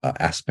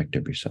aspect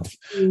of yourself.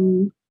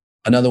 Mm.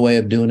 Another way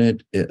of doing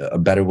it, a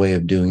better way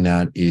of doing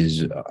that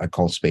is I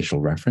call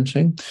spatial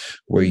referencing,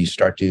 where you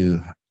start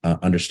to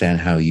understand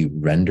how you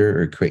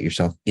render or create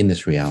yourself in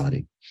this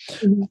reality.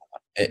 Mm-hmm.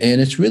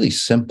 And it's really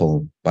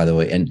simple, by the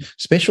way. And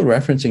spatial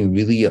referencing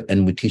really,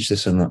 and we teach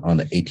this on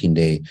the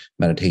 18-day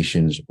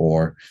meditations,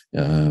 or,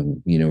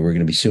 we're going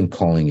to be soon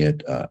calling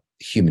it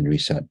human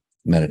reset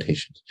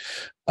meditations.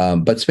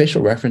 But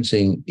spatial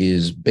referencing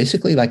is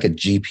basically like a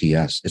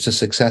GPS. It's a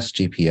success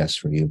GPS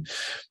for you.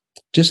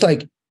 Just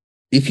like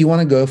if you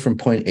want to go from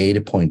point A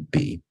to point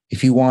B,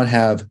 if you want to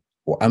have,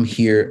 well, I'm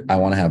here, I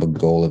want to have a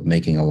goal of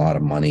making a lot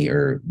of money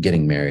or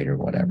getting married or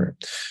whatever.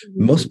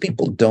 Mm-hmm. Most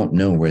people don't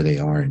know where they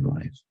are in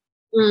life.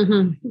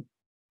 Mm-hmm.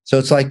 So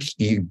it's like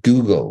you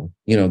Google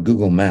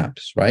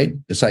Maps, right?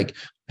 It's like,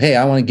 hey,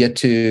 I want to get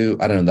to,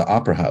 I don't know, the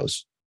Opera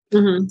House.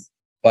 Mm-hmm.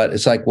 But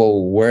it's like,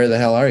 well, where the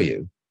hell are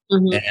you?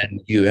 Mm-hmm.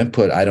 And you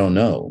input, I don't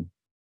know.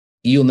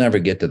 You'll never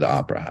get to the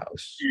Opera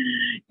House.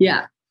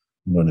 Yeah.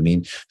 You know what I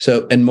mean?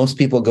 So, and most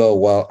people go,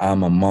 well,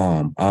 I'm a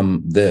mom,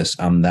 I'm this,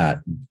 I'm that.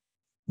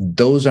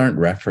 Those aren't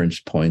reference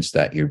points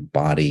that your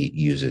body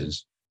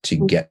uses to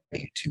get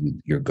you to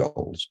your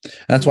goals. And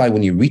that's why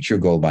when you reach your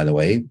goal, by the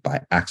way,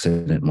 by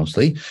accident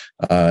mostly,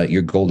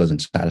 your goal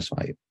doesn't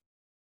satisfy you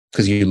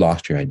because you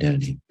lost your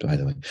identity, by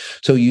the way.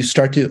 So you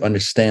start to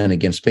understand,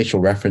 again, spatial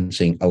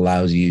referencing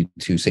allows you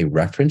to say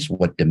reference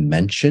what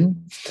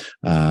dimension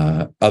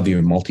of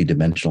your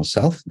multidimensional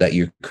self that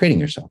you're creating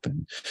yourself in.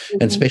 Mm-hmm.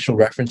 And spatial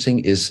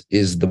referencing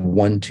is the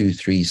 1, 2,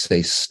 3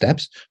 say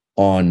steps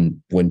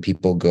on when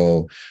people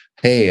go,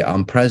 hey,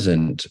 I'm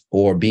present,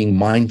 or being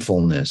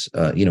mindfulness,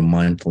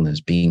 mindfulness,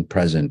 being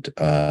present,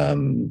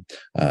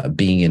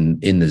 being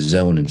in the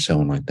zone, and so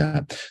on like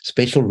that.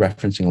 Spatial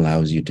referencing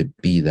allows you to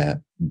be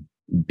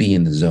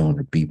in the zone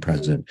or be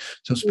present.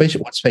 So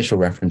what spatial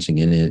referencing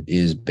in it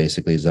is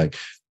basically is like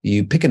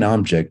you pick an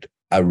object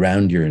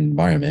around your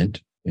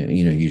environment,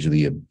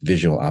 usually a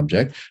visual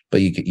object,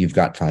 but you've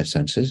got 5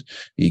 senses.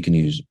 You can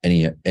use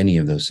any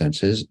of those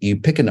senses. You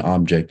pick an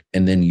object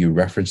and then you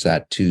reference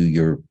that to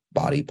your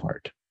body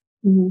part.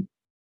 Mm-hmm.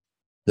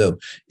 So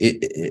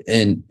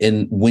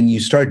and when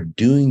you start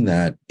doing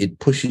that, it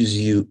pushes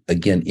you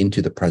again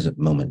into the present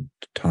moment.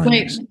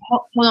 Wait,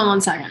 hold on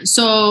 1 second.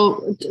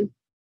 So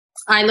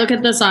I look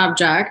at this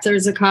object.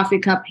 There's a coffee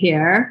cup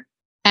here,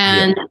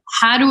 and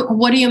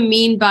what do you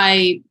mean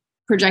by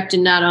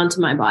projecting that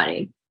onto my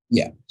body?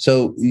 Yeah.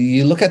 So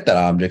you look at that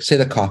object, say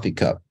the coffee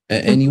cup,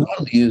 and you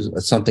want to use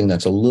something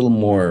that's a little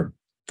more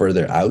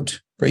further out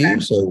for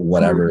you. So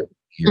whatever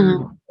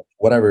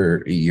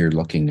you're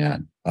looking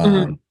at.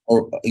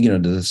 Or to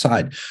the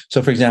side.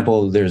 So, for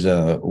example, there's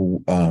a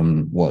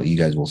you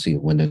guys will see a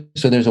window.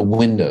 So there's a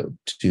window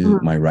to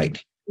my right.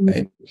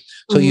 Right.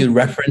 So you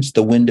reference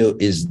the window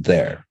is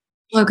there.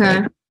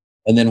 Okay. Right?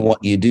 And then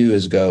what you do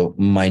is go,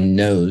 my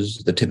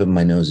nose, the tip of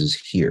my nose is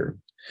here.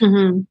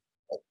 Mm-hmm.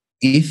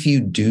 If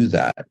you do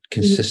that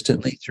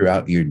consistently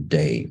throughout your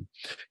day,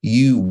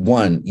 you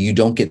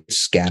don't get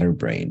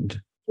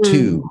scatterbrained.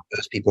 2,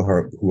 those people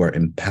who are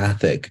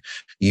empathic,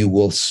 you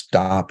will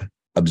stop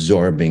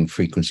absorbing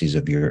frequencies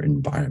of your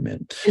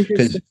environment.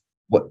 Because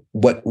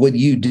what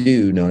you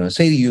do,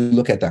 say you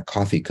look at that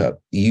coffee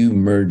cup, you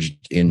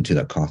merged into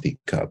the coffee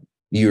cup.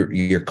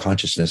 Your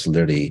consciousness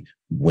literally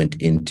went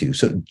into.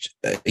 So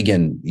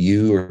again,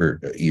 you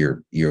or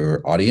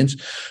your audience,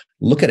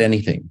 look at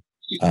anything.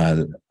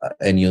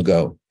 And you'll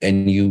go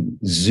and you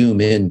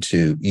zoom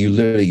into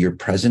your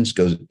presence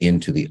goes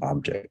into the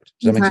object.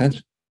 Does that make sense?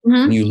 Mm-hmm.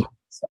 And you look,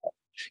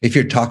 if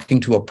you're talking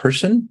to a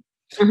person,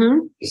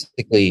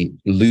 basically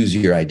lose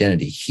your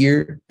identity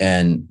here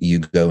and you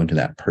go into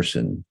that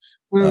person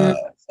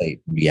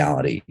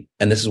reality.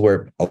 And this is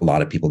where a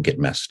lot of people get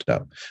messed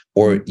up.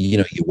 Or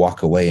you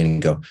walk away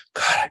and go,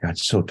 God, I got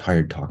so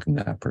tired talking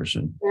to that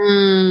person.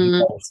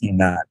 You've seen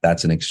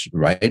that's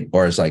right.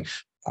 Or it's like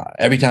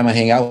every time I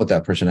hang out with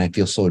that person, I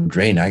feel so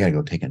drained, I gotta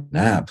go take a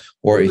nap.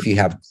 Or if you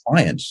have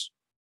clients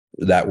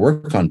that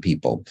work on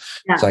people,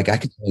 it's like I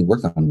could only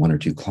work on 1 or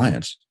 2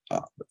 clients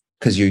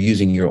because you're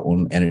using your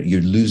own energy,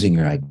 you're losing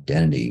your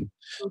identity.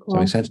 Okay. Does that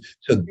make sense?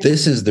 So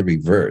this is the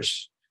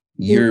reverse.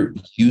 You're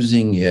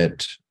using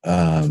it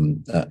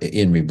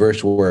in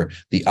reverse, where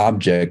the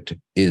object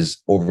is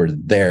over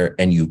there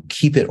and you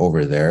keep it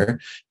over there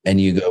and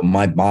you go,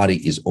 my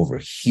body is over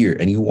here.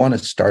 And you want to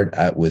start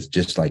out with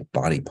just like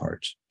body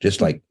parts,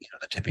 just like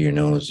the tip of your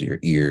nose, your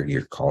ear,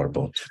 your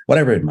collarbone,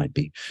 whatever it might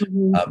be.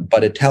 Mm-hmm.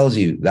 But it tells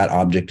you that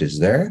object is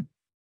there.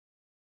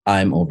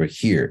 I'm over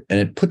here. And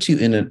it puts you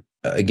in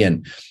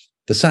again,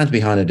 the science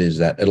behind it is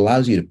that it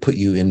allows you to put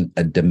you in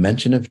a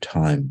dimension of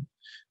time.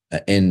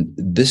 And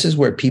this is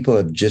where people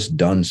have just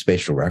done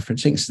spatial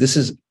referencing. So this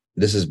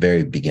is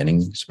very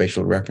beginning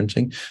spatial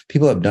referencing.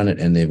 People have done it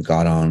and they've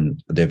got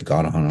on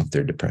off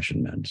their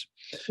depression meds.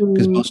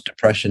 Because most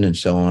depression and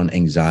so on,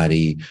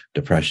 anxiety,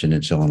 depression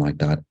and so on like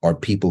that are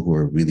people who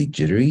are really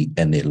jittery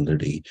and they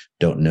literally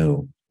don't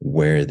know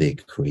where they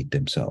create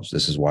themselves.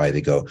 This is why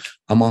they go,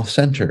 I'm off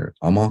center,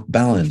 I'm off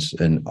balance,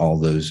 and all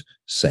those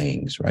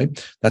sayings, right?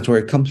 That's where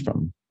it comes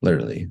from.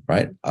 literally,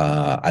 right?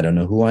 I don't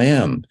know who I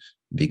am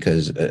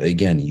because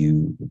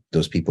again,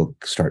 those people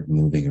start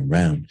moving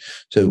around.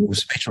 So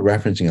spatial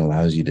referencing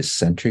allows you to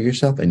center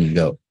yourself and you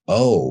go,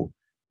 oh,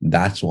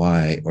 that's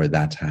why, or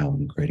that's how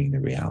I'm creating the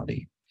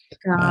reality.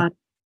 God.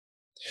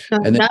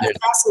 And then That's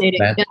fascinating.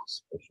 Yeah.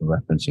 spatial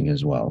referencing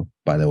as well,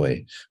 by the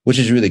way, which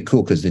is really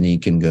cool because then you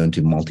can go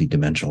into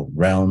multi-dimensional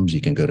realms. You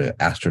can go to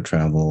astro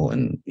travel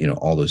and,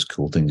 all those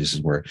cool things. This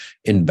is where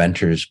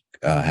inventors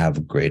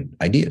have great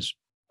ideas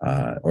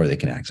or they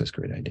can access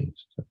great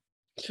ideas. So.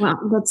 Wow,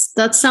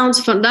 that sounds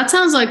fun. That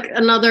sounds like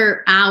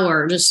another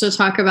hour just to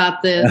talk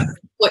about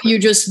what you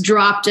just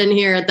dropped in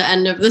here at the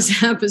end of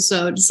this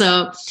episode.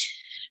 So,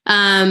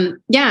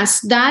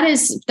 yes,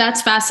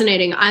 that's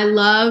fascinating. I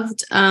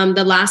loved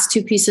the last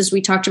two pieces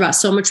we talked about.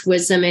 So much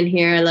wisdom in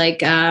here, like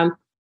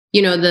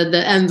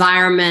the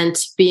environment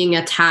being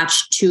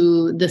attached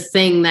to the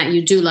thing that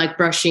you do, like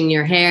brushing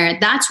your hair.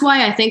 That's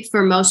why I think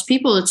for most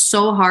people it's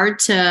so hard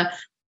to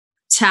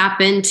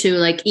tap into,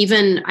 like,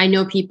 even I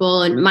know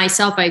people and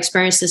myself, I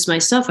experienced this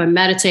myself. I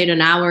meditate an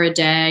hour a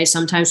day,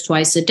 sometimes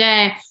twice a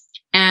day.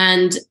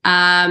 And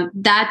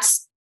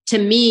that's, to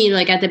me,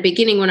 like at the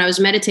beginning when I was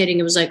meditating,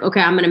 it was like,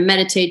 okay, I'm going to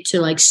meditate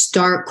to like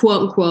start,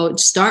 quote unquote,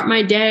 start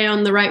my day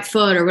on the right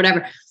foot or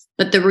whatever.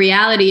 But the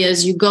reality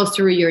is you go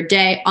through your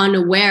day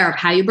unaware of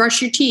how you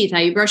brush your teeth, how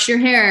you brush your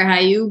hair, how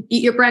you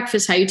eat your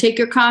breakfast, how you take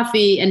your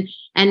coffee, and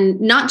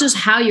not just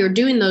how you're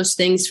doing those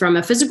things from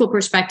a physical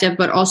perspective,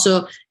 but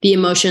also the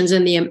emotions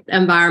and the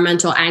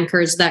environmental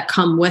anchors that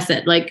come with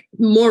it. Like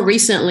more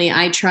recently,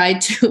 I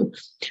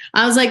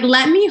was like,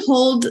 let me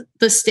hold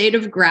the state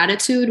of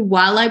gratitude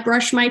while I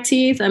brush my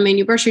teeth. I mean,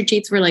 you brush your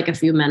teeth for like a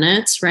few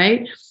minutes,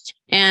 right?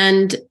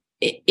 And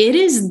it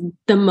is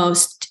the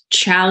most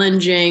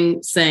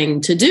challenging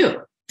thing to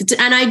do.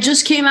 And I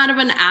just came out of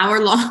an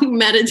hour-long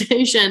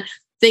meditation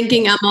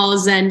thinking I'm all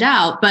zenned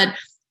out, but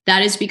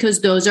that is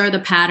because those are the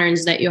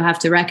patterns that you have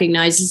to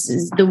recognize.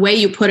 The way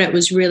you put it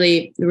was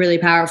really, really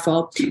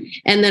powerful.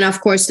 And then, of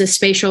course, the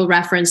spatial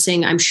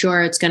referencing, I'm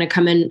sure it's going to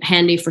come in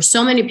handy for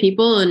so many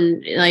people.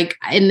 And like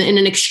in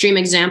an extreme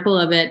example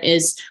of it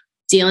is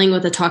dealing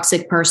with a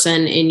toxic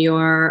person in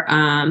your,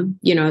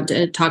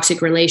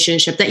 toxic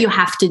relationship that you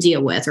have to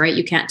deal with, right?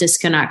 You can't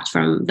disconnect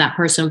from that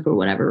person for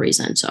whatever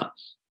reason. So.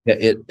 Yeah,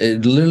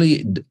 it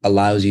literally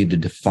allows you to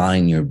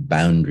define your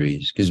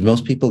boundaries, because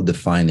most people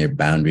define their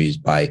boundaries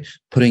by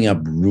putting up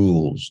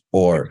rules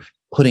or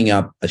putting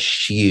up a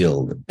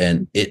shield.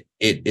 And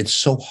it's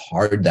so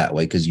hard that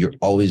way because you're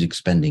always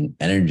expending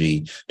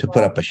energy to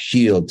put up a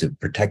shield to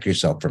protect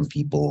yourself from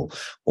people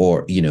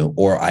or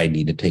I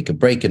need to take a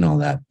break and all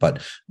that.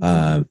 But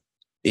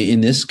in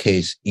this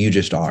case, you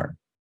just are.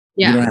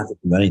 Yeah. You don't have to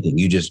do anything.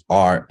 You just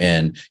are,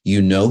 and you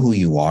know who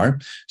you are.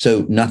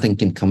 So nothing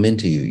can come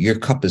into you. Your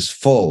cup is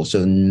full,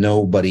 so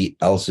nobody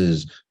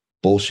else's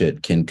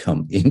bullshit can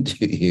come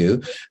into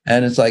you.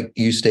 And it's like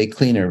you stay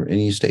cleaner and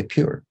you stay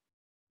pure.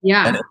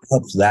 Yeah. And it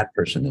helps that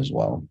person as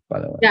well, by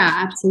the way. Yeah,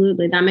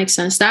 absolutely. That makes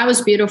sense. That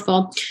was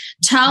beautiful.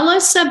 Tell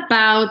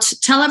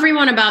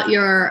everyone about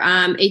your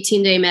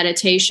 18-day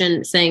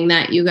meditation thing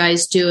that you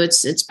guys do.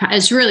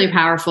 It's really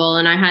powerful,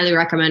 and I highly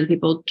recommend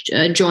people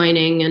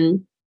joining,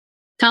 and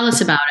tell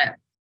us about it.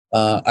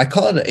 I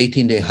call it an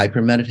 18-day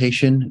hyper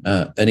meditation.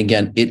 And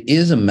again, it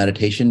is a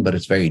meditation, but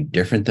it's very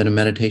different than a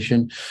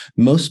meditation.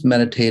 Most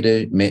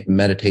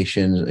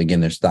meditations,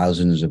 again, there's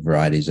thousands of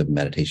varieties of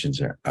meditations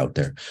that are out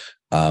there.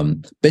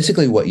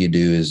 Basically, what you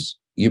do is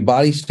your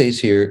body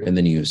stays here and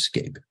then you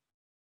escape.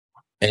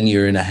 And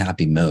you're in a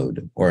happy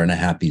mode or in a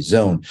happy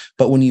zone.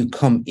 But when you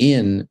come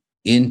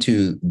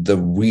into the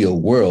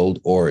real world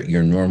or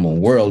your normal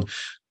world,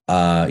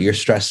 you're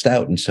stressed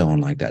out and so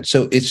on like that.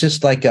 So it's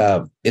just like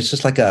a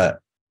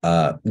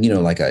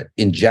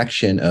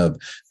injection of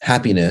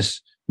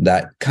happiness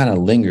that kind of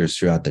lingers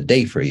throughout the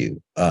day for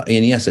you.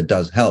 And yes, it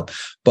does help.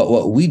 But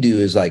what we do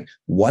is like,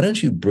 how can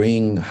you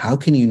bring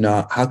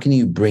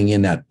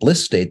in that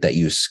bliss state that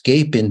you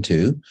escape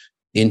into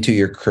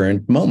your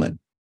current moment?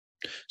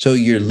 So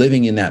you're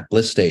living in that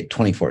bliss state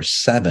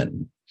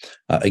 24/7.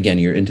 Again,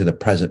 you're into the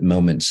present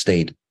moment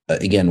state,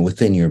 again,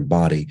 within your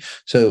body.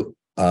 So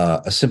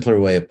a simpler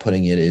way of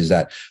putting it is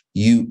that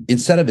you,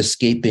 instead of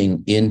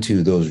escaping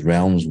into those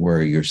realms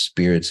where your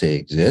spirit say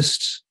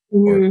exists,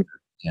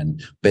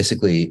 and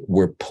basically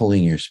we're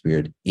pulling your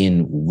spirit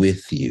in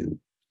with you,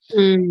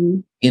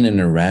 in and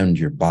around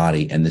your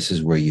body. And this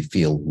is where you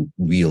feel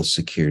real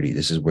security.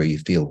 This is where you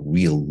feel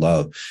real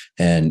love.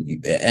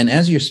 And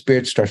as your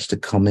spirit starts to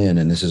come in,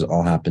 and this is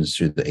all happens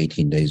through the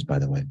 18 days, by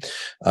the way,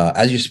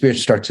 as your spirit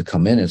starts to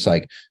come in, it's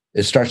like,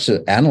 it starts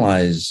to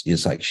analyze.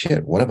 It's like,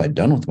 shit, what have I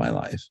done with my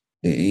life?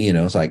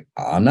 It's like,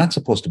 I'm not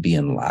supposed to be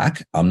in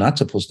lack. I'm not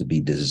supposed to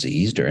be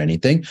diseased or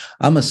anything.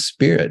 I'm a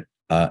spirit.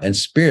 And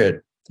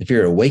spirit if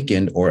you're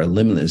awakened or a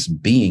limitless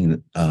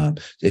being,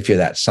 if you're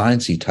that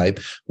sciencey type,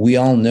 we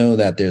all know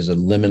that there's a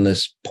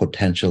limitless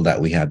potential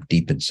that we have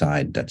deep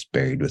inside that's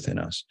buried within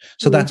us.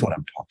 So that's what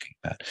I'm talking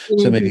about.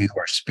 So maybe you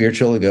are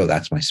spiritual, go,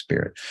 that's my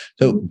spirit.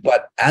 So,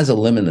 but as a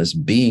limitless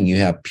being, you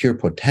have pure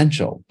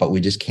potential, but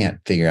we just can't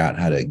figure out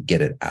how to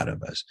get it out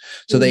of us.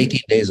 So the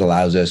 18 days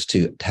allows us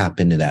to tap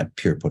into that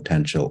pure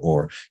potential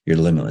or your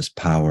limitless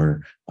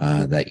power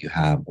that you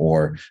have,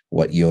 or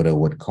what Yoda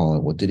would call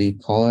it. What did he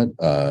call it?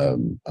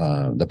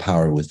 The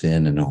power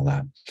within and all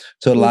that.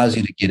 So it allows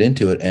you to get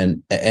into it.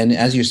 And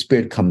as your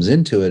spirit comes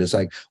into it, it's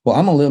like, well,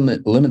 I'm a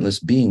limitless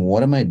being.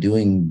 What am I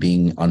doing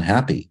being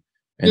unhappy?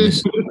 And this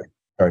is where you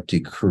start to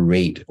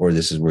create, or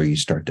this is where you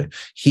start to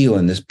heal.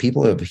 And this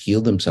people have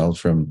healed themselves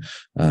from,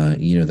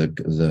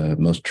 the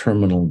most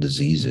terminal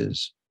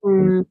diseases.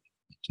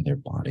 To their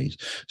bodies.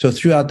 So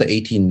throughout the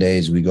 18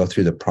 days, we go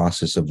through the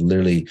process of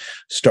literally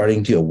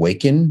starting to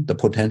awaken the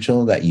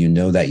potential that you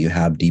know that you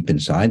have deep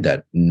inside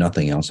that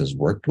nothing else has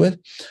worked with,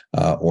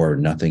 or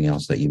nothing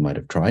else that you might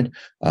have tried,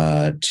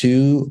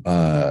 to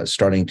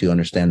starting to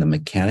understand the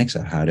mechanics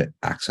of how to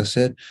access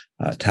it,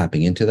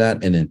 tapping into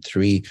that, and then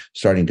 3,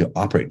 starting to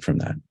operate from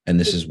that. And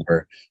this is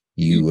where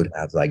you would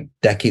have like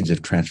decades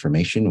of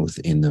transformation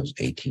within those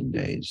 18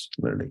 days,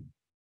 literally.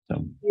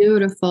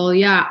 Beautiful.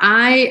 Yeah,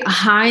 I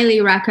highly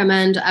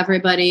recommend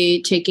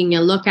everybody taking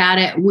a look at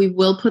it. We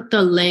will put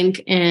the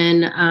link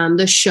in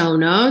the show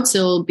notes.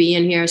 It'll be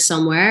in here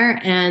somewhere.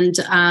 And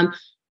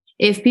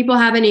if people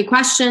have any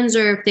questions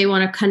or if they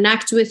want to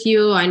connect with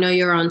you, I know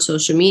you're on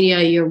social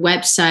media, your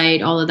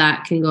website, all of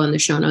that can go in the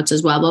show notes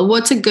as well. But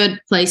what's a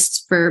good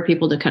place for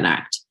people to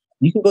connect?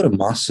 You can go to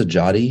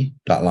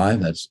Sajady.live.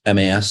 That's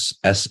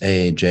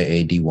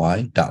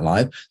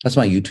MASSAJADY.live. That's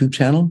my YouTube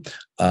channel.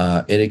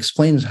 It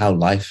explains how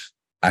life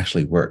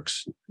actually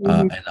works,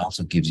 and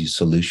also gives you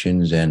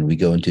solutions. And we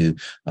go into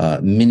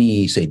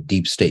mini, say,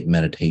 deep state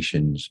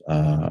meditations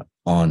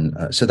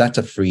so that's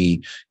a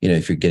free,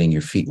 if you're getting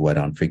your feet wet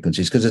on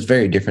frequencies, because it's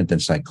very different than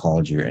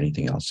psychology or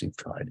anything else you've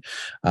tried.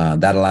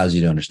 That allows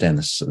you to understand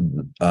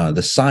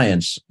the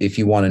science. If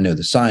you want to know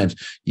the science,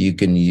 you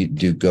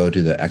go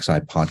to the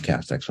XI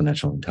podcast,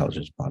 Exponential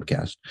Intelligence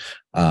Podcast,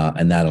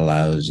 and that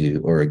allows you,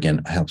 or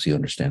again, helps you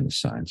understand the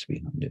science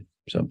behind it.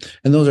 So,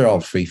 and those are all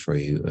free for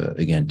you,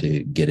 again,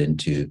 to get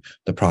into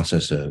the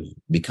process of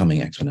becoming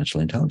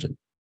exponentially intelligent.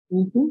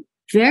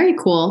 Very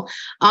cool.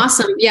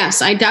 Awesome.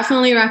 Yes, I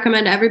definitely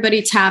recommend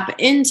everybody tap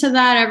into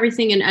that.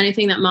 Everything and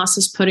anything that Moss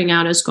is putting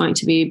out is going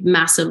to be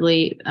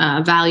massively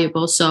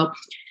valuable. So,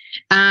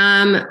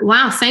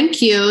 wow, thank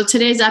you.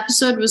 Today's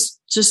episode was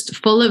just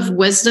full of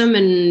wisdom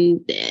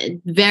and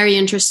very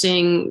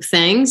interesting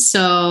things.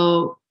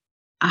 So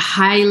I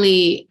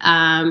highly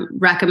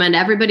recommend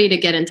everybody to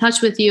get in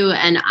touch with you.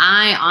 And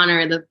I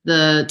honor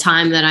the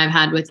time that I've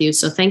had with you.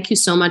 So thank you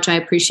so much. I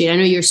appreciate it. I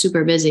know you're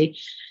super busy.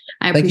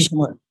 Thank you so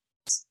much.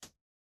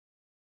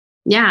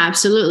 Yeah,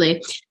 absolutely.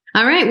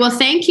 All right. Well,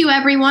 thank you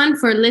everyone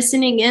for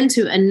listening in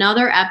to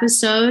another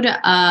episode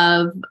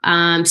of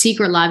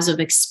Secret Lives of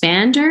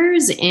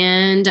Expanders.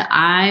 And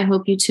I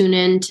hope you tune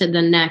in to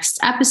the next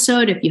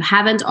episode. If you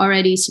haven't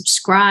already,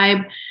 subscribe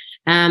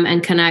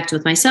and connect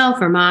with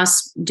myself or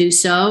Moss, do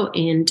so,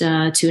 and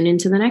tune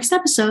into the next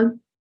episode.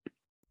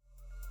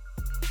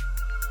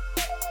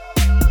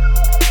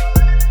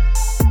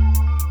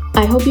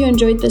 I hope you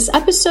enjoyed this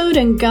episode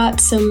and got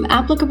some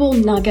applicable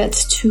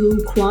nuggets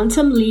to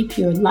quantum leap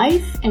your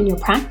life and your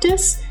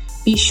practice.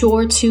 Be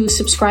sure to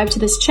subscribe to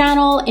this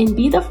channel and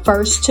be the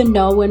first to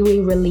know when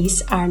we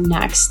release our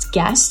next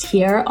guest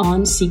here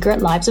on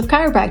Secret Lives of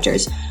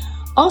Chiropractors.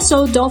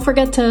 Also, don't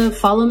forget to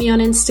follow me on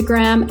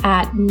Instagram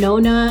at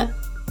Nona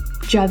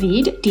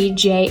Javid,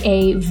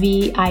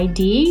 DJAVID,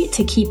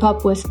 to keep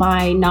up with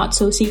my not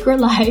so secret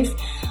life.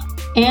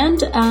 And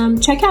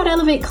check out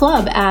Elevate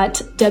Club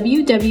at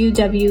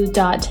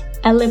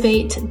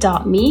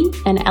www.elevate.me,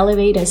 and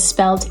Elevate is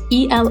spelled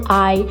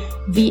ELIVATE.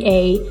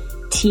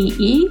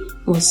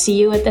 We'll see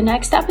you at the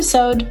next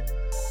episode.